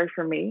be better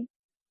for me.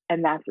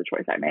 And that's the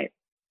choice I made.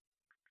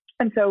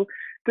 And so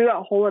through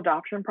that whole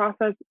adoption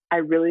process, I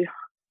really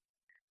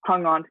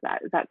hung on to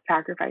that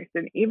sacrifice.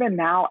 And even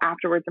now,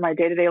 afterwards in my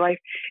day-to-day life,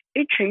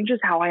 it changes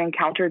how I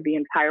encountered the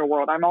entire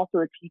world. I'm also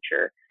a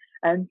teacher.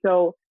 And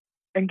so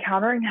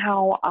encountering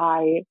how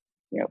I,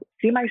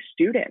 see my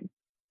students,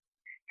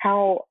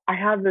 how I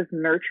have this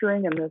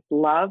nurturing and this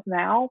love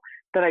now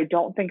that I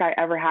don't think I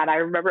ever had. I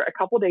remember a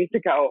couple of days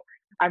ago,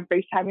 I'm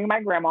FaceTiming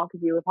my grandma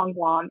because we live on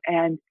Guam,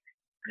 and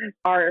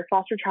our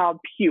foster child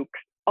pukes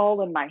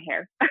all in my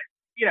hair,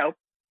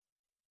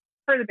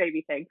 for the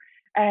baby thing.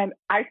 And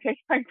I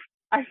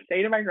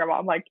say to my grandma,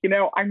 I'm like,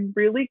 I'm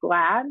really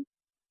glad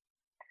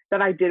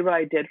that I did what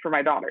I did for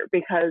my daughter,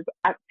 because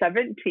at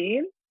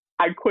 17,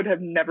 I could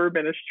have never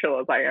been as chill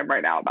as I am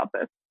right now about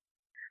this.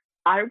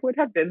 I would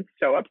have been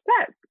so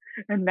upset.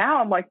 And now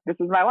I'm like, this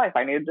is my life.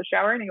 I needed to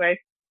shower anyway.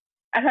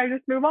 And I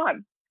just move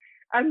on.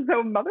 And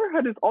so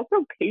motherhood is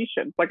also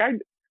patience.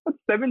 At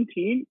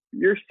 17,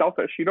 you're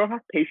selfish. You don't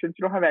have patience.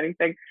 You don't have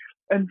anything.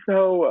 And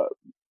so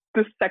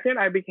the second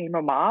I became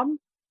a mom,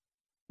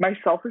 my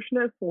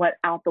selfishness went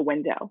out the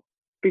window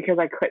because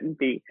I couldn't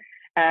be.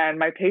 And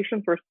my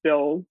patience were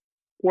still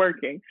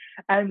working.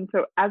 And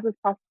so as this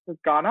process has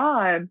gone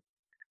on,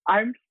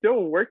 I'm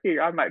still working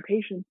on my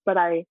patience, but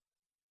I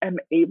am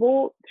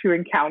able to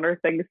encounter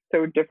things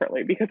so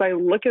differently because I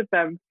look at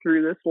them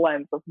through this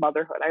lens of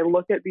motherhood. I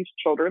look at these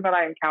children that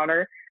I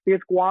encounter because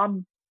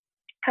Guam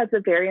has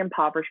a very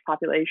impoverished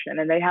population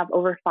and they have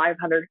over 500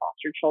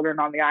 foster children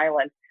on the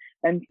island.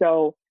 And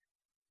so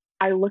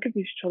I look at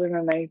these children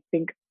and I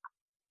think,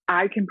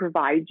 I can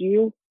provide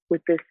you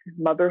with this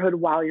motherhood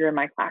while you're in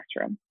my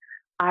classroom.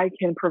 I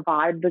can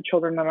provide the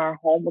children in our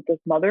home with this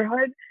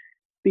motherhood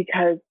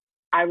because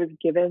I was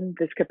given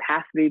this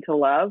capacity to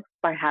love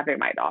by having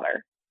my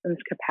daughter. and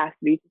this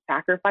capacity to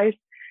sacrifice.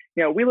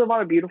 We live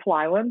on a beautiful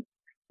island.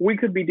 We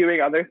could be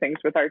doing other things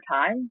with our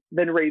time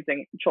than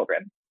raising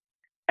children.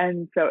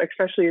 And so,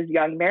 especially as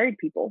young married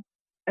people.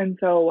 And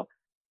so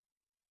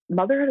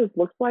motherhood has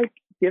looked like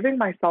giving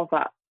myself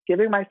up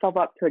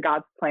to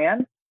God's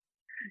plan,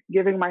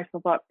 giving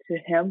myself up to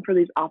Him for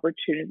these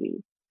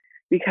opportunities.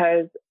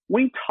 Because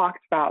we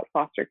talked about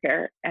foster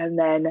care, and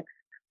then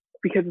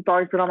because it's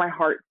always been on my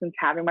heart since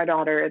having my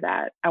daughter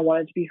that I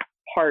wanted to be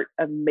part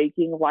of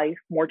making life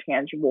more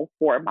tangible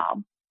for a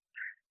mom.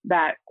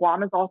 That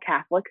Guam is all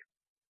Catholic.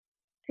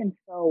 And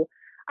so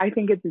I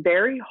think it's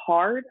very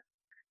hard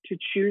to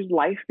choose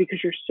life because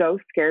you're so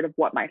scared of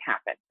what might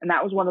happen. And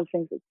that was one of the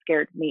things that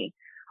scared me.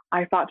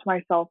 I thought to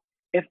myself,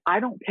 if I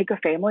don't pick a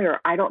family or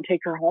I don't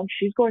take her home,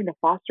 she's going to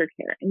foster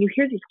care. And you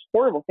hear these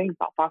horrible things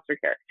about foster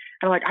care.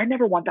 And I'm like, I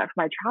never want that for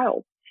my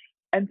child.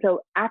 And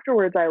so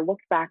afterwards, I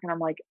looked back and I'm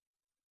like,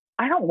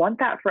 I don't want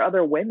that for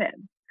other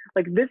women.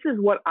 Like, this is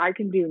what I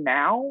can do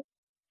now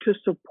to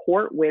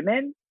support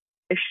women,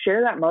 is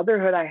share that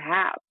motherhood I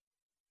have.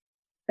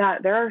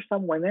 That there are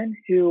some women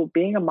who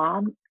being a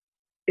mom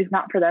is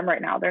not for them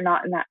right now. They're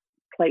not in that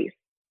place.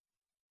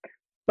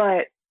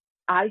 But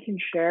I can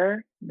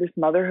share this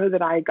motherhood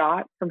that I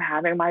got from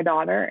having my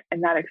daughter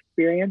and that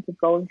experience of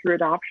going through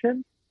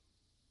adoption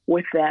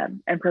with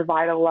them and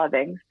provide a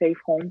loving, safe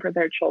home for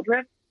their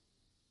children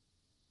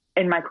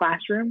in my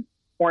classroom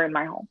or in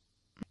my home.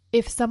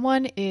 If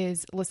someone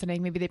is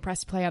listening, maybe they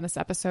pressed play on this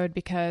episode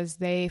because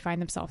they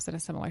find themselves in a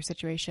similar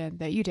situation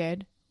that you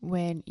did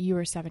when you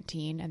were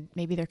 17 and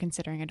maybe they're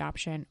considering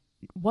adoption,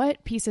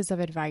 what pieces of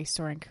advice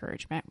or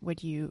encouragement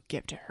would you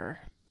give to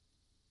her?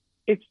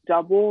 It's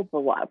double the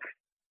love.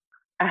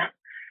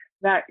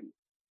 That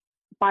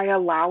by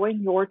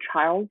allowing your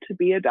child to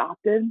be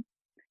adopted,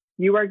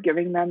 you are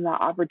giving them the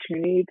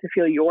opportunity to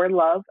feel your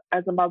love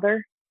as a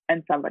mother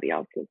and somebody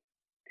else's.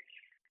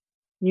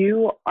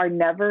 You are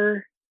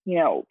never,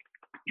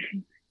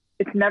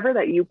 it's never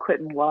that you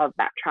couldn't love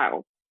that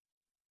child.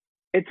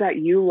 It's that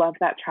you love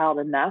that child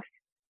enough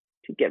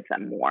to give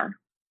them more.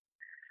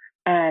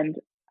 And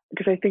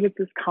because I think it's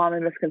this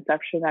common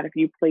misconception that if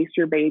you place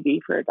your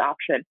baby for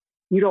adoption,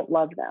 you don't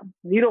love them.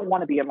 You don't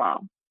want to be a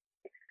mom.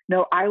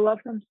 No, I love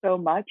them so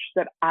much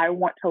that I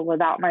want to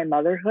live out my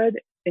motherhood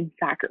in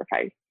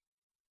sacrifice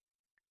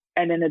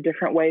and in a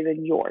different way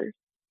than yours.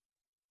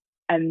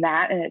 And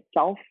that in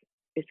itself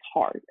is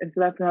hard. And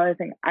so that's another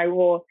thing. I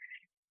will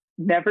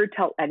never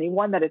tell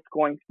anyone that it's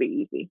going to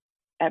be easy,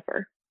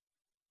 ever.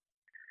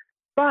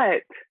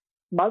 But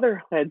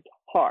motherhood's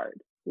hard.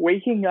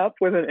 Waking up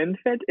with an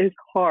infant is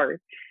hard.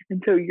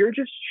 And so you're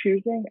just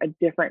choosing a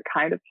different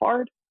kind of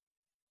hard.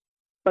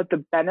 But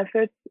the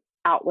benefits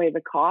outweigh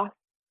the cost,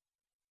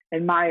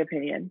 in my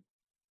opinion,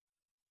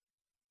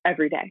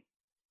 every day.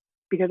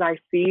 Because I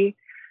see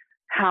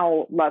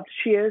how loved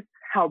she is,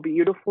 how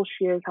beautiful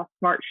she is, how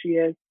smart she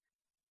is,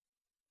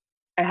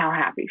 and how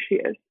happy she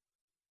is.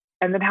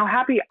 And then how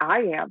happy I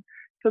am.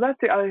 So that's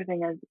the other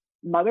thing, is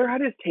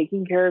motherhood is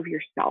taking care of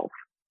yourself.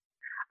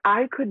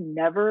 I could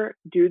never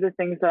do the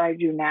things that I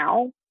do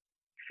now,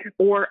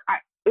 or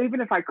even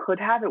if I could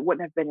have, it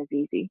wouldn't have been as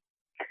easy.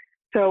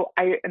 So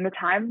in the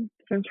time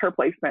since her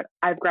placement,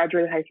 I've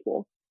graduated high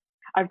school.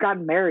 I've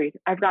gotten married.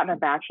 I've gotten a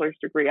bachelor's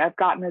degree. I've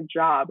gotten a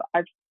job.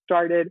 I've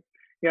started,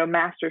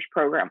 master's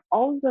program.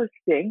 All of those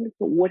things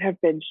would have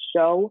been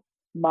so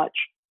much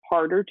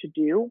harder to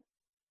do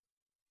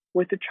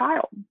with a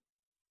child.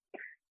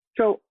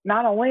 So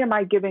not only am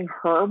I giving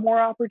her more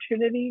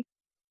opportunity,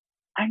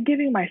 I'm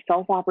giving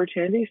myself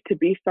opportunities to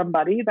be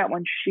somebody that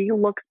when she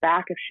looks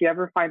back, if she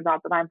ever finds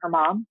out that I'm her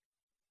mom,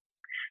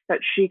 that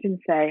she can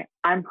say,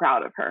 I'm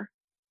proud of her.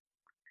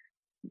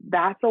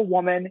 That's a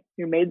woman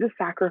who made the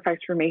sacrifice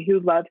for me, who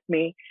loves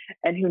me,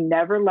 and who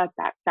never let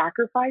that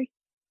sacrifice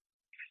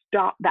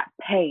stop, that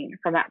pain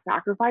from that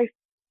sacrifice,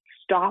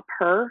 stop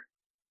her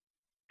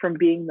from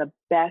being the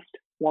best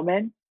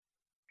woman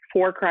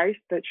for Christ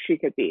that she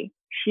could be.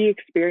 She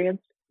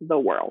experienced the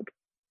world,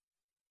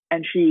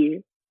 and she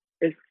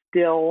is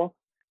still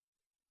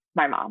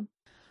my mom.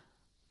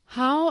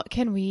 How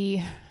can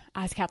we,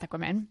 as Catholic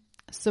women,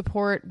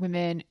 support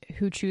women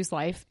who choose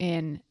life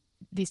in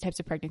these types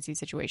of pregnancy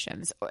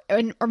situations?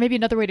 Or maybe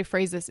another way to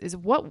phrase this is,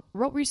 what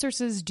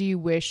resources do you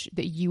wish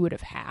that you would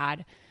have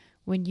had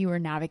when you were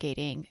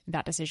navigating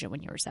that decision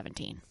when you were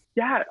 17?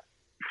 Yeah,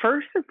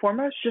 first and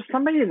foremost, just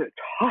somebody to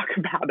talk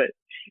about it.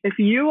 If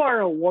you are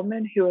a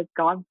woman who has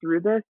gone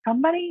through this,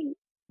 somebody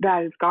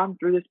that has gone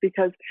through this,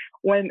 because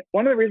one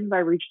of the reasons I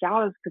reached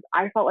out is because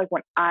I felt like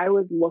when I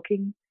was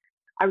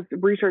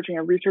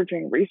researching,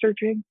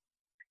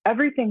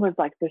 everything was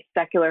like this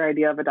secular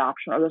idea of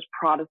adoption or this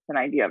Protestant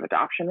idea of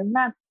adoption, and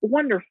that's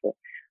wonderful.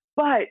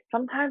 But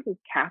sometimes as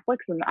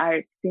Catholics, and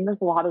I've seen this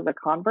a lot as a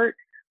convert,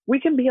 we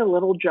can be a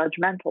little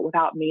judgmental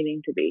without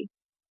meaning to be.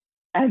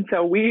 And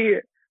so we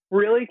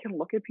really can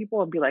look at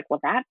people and be like, well,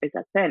 that is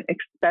a sin,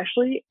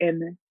 especially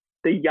in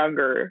the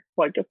younger,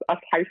 like just us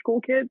high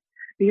school kids,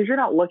 because you're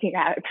not looking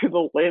at it through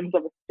the lens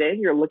of a sin.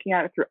 You're looking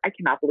at it through, I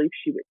cannot believe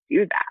she would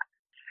do that.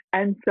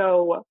 And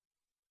so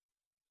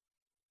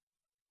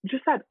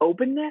just that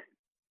openness,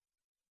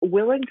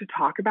 willing to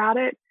talk about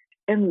it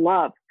in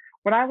love.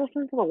 When I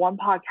listened to the one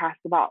podcast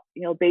about,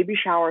 baby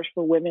showers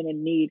for women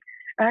in need,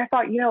 and I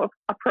thought, if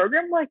a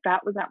program like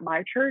that was at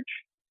my church,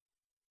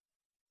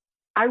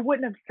 I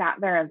wouldn't have sat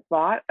there and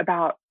thought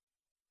about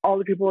all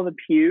the people in the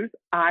pews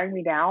eyeing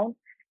me down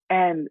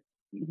and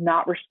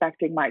not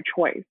respecting my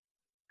choice.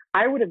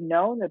 I would have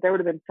known that there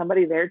would have been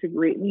somebody there to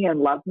greet me and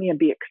love me and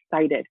be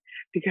excited,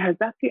 because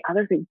that's the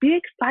other thing. Be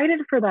excited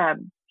for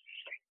them.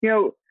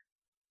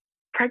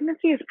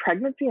 Pregnancy is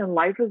pregnancy and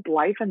life is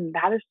life. And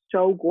that is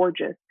so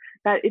gorgeous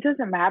that it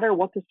doesn't matter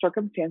what the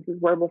circumstances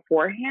were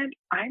beforehand.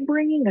 I'm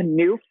bringing a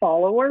new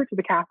follower to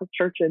the Catholic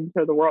Church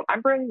into the world.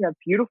 I'm bringing a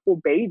beautiful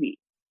baby.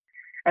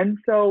 And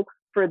so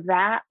for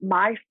that,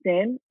 my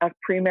sin of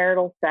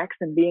premarital sex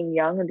and being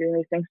young and doing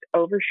these things to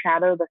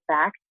overshadow the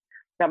fact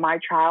that my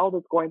child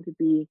is going to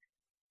be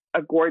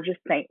a gorgeous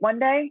saint one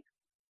day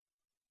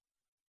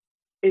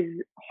is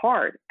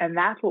hard. And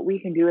that's what we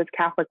can do as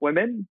Catholic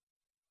women,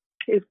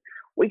 is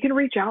we can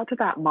reach out to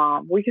that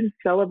mom. We can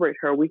celebrate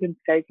her. We can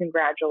say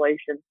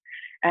congratulations,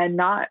 and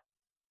not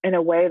in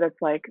a way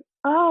that's like,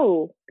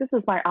 oh, this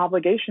is my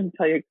obligation to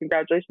tell you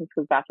congratulations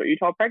because that's what you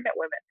tell pregnant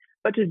women,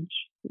 but to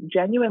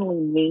genuinely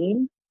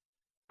mean,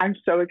 I'm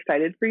so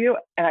excited for you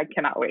and I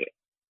cannot wait.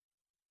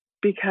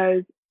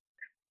 Because,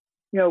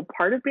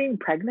 part of being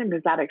pregnant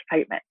is that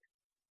excitement.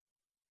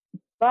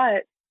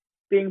 But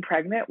being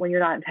pregnant when you're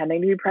not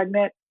intending to be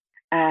pregnant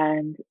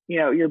and,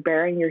 you're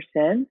bearing your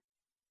sin,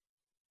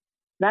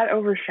 that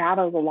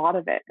overshadows a lot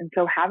of it. And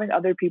so having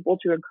other people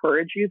to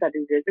encourage you that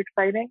it is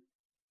exciting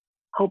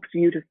helps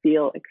you to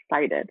feel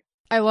excited.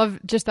 I love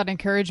just that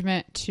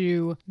encouragement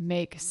to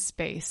make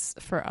space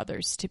for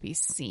others to be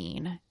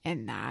seen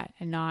in that,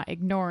 and not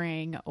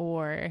ignoring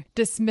or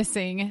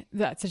dismissing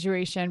that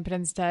situation, but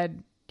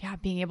instead,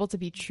 being able to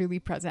be truly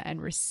present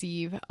and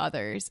receive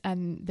others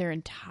and their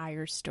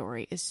entire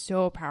story is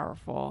so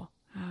powerful.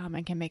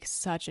 And can make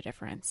such a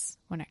difference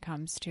when it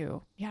comes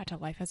to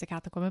life as a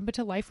Catholic woman, but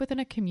to life within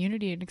a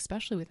community and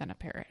especially within a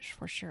parish,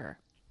 for sure.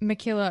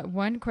 Michaela,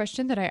 one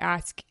question that I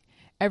ask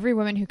every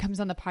woman who comes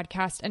on the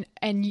podcast,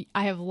 and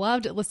I have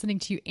loved listening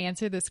to you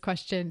answer this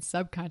question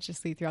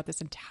subconsciously throughout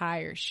this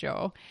entire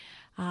show.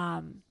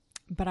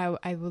 But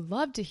I would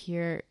love to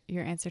hear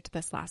your answer to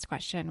this last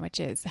question,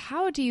 which is,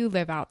 how do you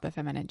live out the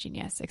feminine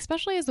genius,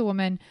 especially as a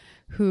woman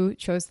who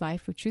chooses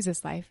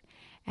life,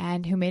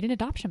 and who made an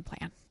adoption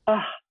plan?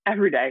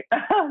 Every day.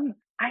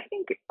 I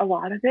think a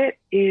lot of it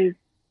is,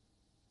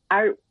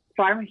 I'm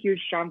a huge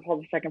John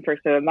Paul II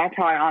person, and that's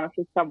how I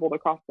honestly stumbled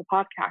across the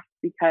podcast,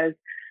 because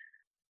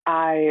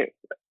I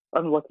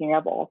am looking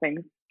up all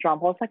things John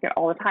Paul II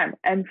all the time.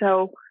 And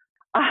so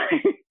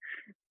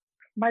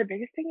my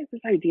biggest thing is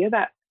this idea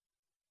that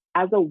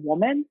as a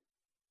woman,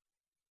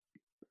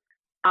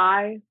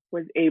 I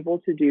was able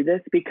to do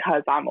this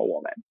because I'm a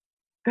woman,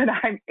 that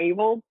I'm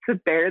able to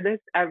bear this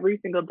every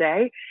single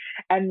day,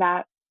 and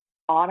that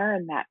honor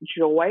and that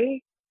joy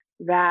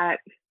that,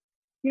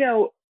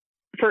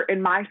 for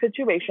in my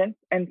situation,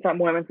 and some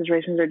women's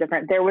situations are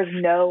different, there was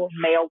no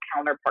male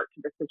counterpart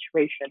to the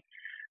situation.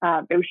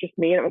 It was just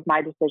me, and it was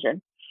my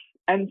decision.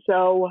 And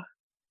so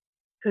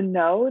to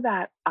know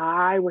that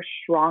I was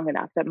strong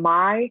enough, that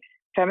my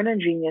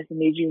feminine genius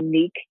and these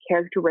unique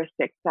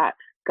characteristics that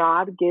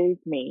God gave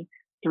me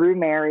through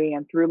Mary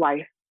and through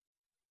life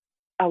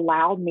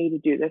allowed me to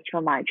do this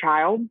for my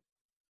child,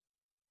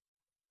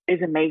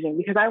 is amazing.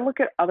 Because I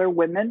look at other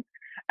women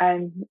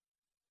and,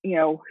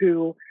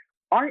 who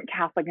aren't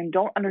Catholic and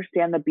don't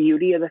understand the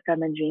beauty of the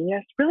feminine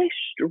genius, really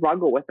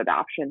struggle with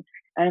adoption,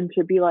 and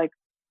to be like,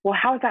 well,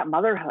 how is that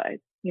motherhood?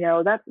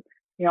 That's,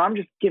 I'm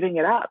just giving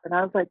it up. And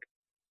I was like,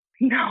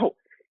 no,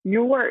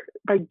 you are,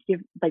 by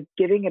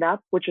giving it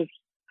up, which is,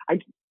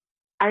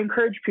 I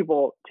encourage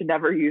people to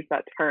never use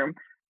that term.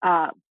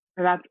 And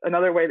that's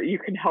another way that you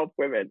can help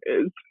women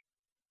is,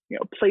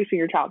 placing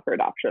your child for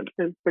adoption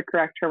is the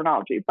correct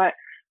terminology. But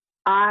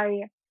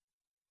I,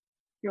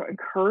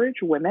 encourage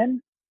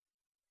women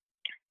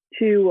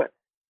to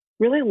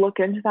really look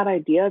into that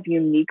idea of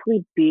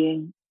uniquely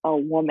being a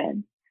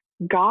woman.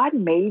 God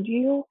made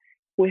you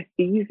with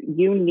these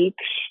unique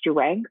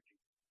strengths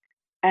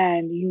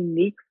and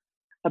unique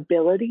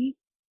ability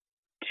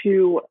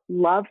to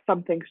love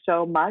something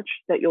so much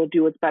that you'll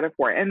do what's better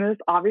for it. And this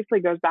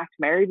obviously goes back to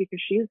Mary, because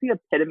she's the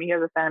epitome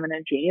of the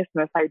feminine genius,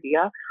 and this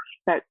idea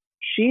that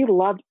she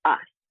loved us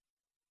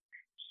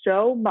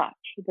so much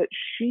that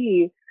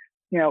she,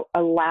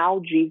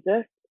 allowed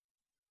Jesus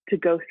to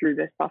go through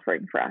this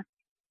suffering for us,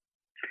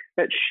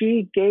 that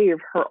she gave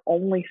her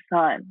only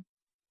son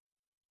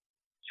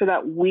so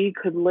that we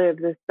could live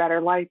this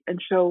better life. And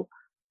so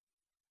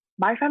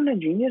my feminine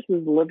genius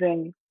was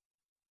living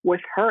with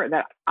her,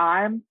 that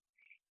I'm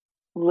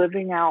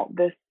living out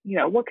this,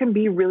 what can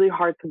be really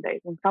hard some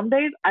days. And some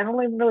days I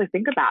don't even really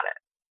think about it.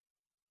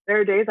 There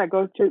are days I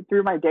go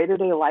through my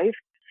day-to-day life,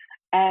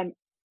 and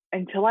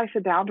until I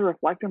sit down to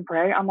reflect and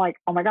pray, I'm like,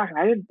 oh my gosh,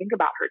 I didn't think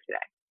about her today.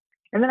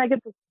 And then I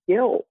get this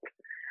guilt.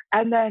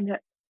 And then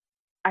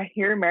I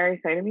hear Mary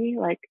say to me,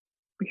 like,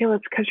 Michaela,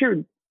 it's because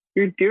you're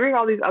You're doing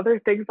all these other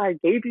things I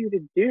gave you to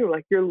do.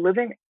 Like you're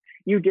living,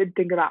 you did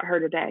think about her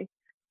today.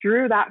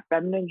 Through that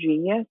feminine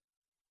genius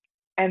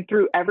and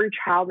through every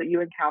child that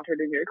you encountered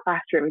in your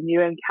classroom, and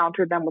you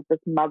encountered them with this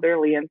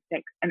motherly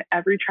instinct, and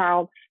every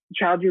child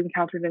you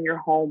encountered in your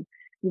home,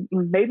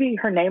 maybe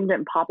her name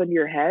didn't pop into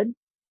your head,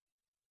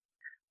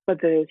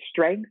 but the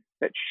strength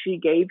that she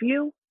gave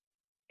you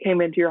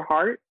came into your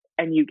heart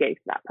and you gave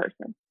to that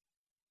person.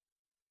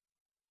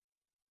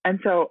 And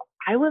so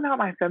I live out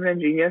my feminine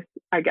genius,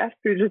 I guess,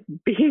 through just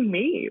being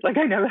me. Like,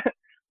 I know that's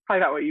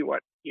probably not what you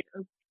want to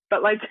hear,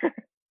 but like,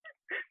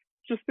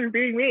 just through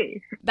being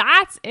me.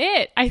 That's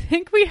it. I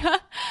think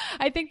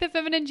I think the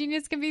feminine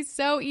genius can be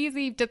so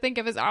easy to think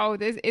of as, oh,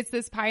 it's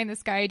this pie in the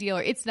sky ideal,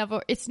 or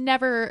it's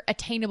never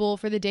attainable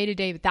for the day to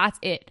day, but that's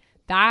it.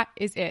 That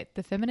is it.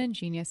 The feminine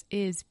genius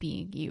is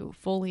being you,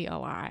 fully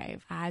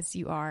alive as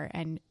you are,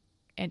 and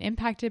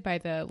impacted by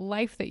the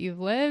life that you've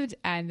lived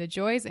and the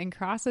joys and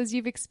crosses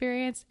you've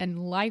experienced,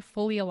 and life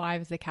fully alive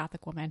as a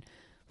Catholic woman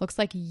looks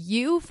like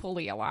you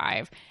fully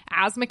alive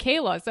as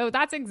Michaela. So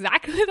that's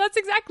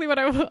exactly what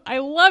I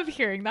love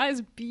hearing. That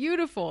is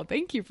beautiful.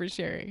 Thank you for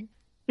sharing.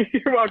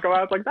 You're welcome.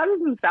 I was like, that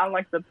doesn't sound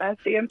like the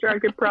best answer I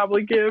could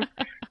probably give,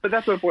 but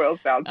that's what it boils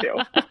down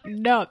to.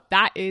 No,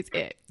 that is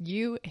it.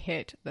 You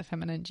hit the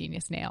feminine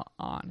genius nail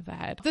on the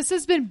head. This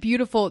has been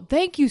beautiful.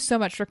 Thank you so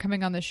much for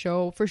coming on the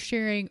show, for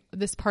sharing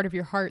this part of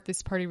your heart,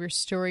 this part of your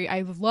story.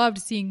 I've loved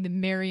seeing the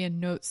Marian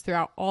notes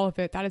throughout all of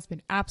it. That has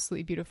been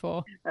absolutely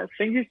beautiful.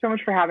 Thank you so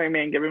much for having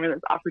me and giving me this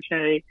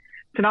opportunity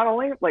to not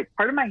only, like,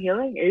 part of my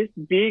healing is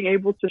being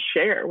able to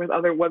share with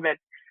other women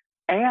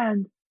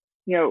and,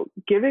 you know,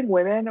 giving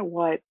women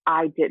what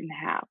I didn't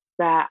have.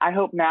 That I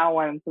hope now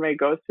when somebody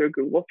goes to a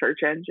Google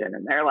search engine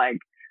and they're like,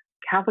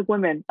 Catholic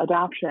women,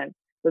 adoption,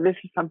 that this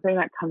is something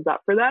that comes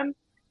up for them,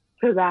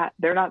 so that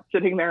they're not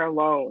sitting there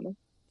alone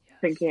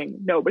thinking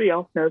nobody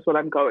else knows what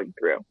I'm going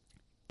through.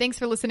 Thanks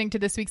for listening to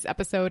this week's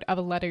episode of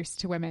Letters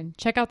to Women.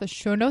 Check out the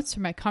show notes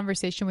from my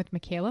conversation with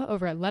Michaela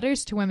over at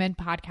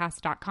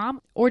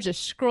letterstowomenpodcast.com, or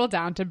just scroll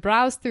down to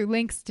browse through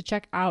links to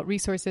check out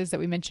resources that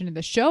we mentioned in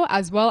the show,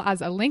 as well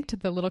as a link to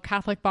the little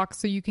Catholic box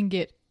so you can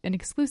get an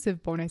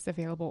exclusive bonus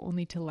available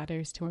only to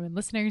Letters to Women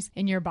listeners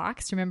in your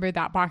box. Remember,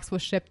 that box will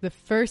ship the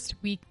first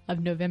week of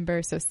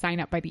November, so sign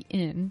up by the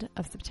end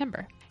of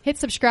September. Hit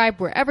subscribe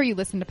wherever you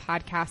listen to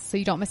podcasts so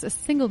you don't miss a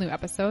single new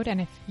episode.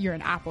 And if you're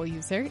an Apple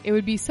user, it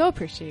would be so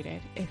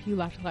appreciated if you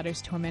left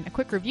Letters to Women a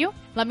quick review.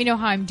 Let me know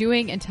how I'm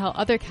doing and tell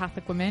other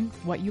Catholic women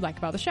what you like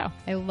about the show.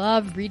 I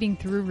love reading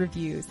through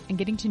reviews and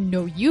getting to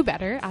know you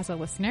better as a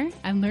listener,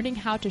 and learning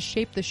how to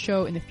shape the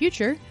show in the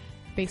future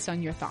based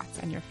on your thoughts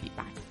and your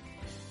feedback.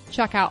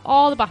 Check out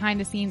all the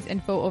behind the scenes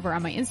info over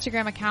on my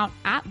Instagram account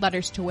at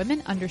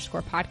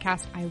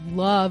letterstowomen_podcast. I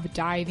love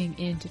diving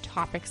into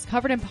topics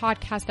covered in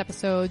podcast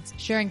episodes,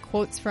 sharing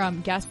quotes from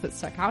guests that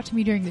stuck out to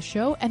me during the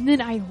show. And then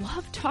I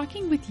love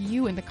talking with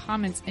you in the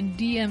comments and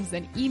DMs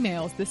and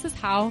emails. This is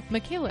how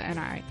Michaela and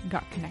I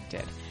got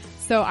connected.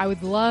 So I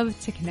would love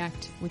to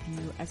connect with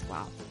you as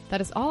well.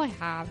 That is all I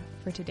have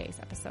for today's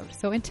episode.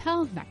 So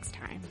until next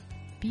time,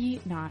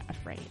 be not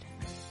afraid.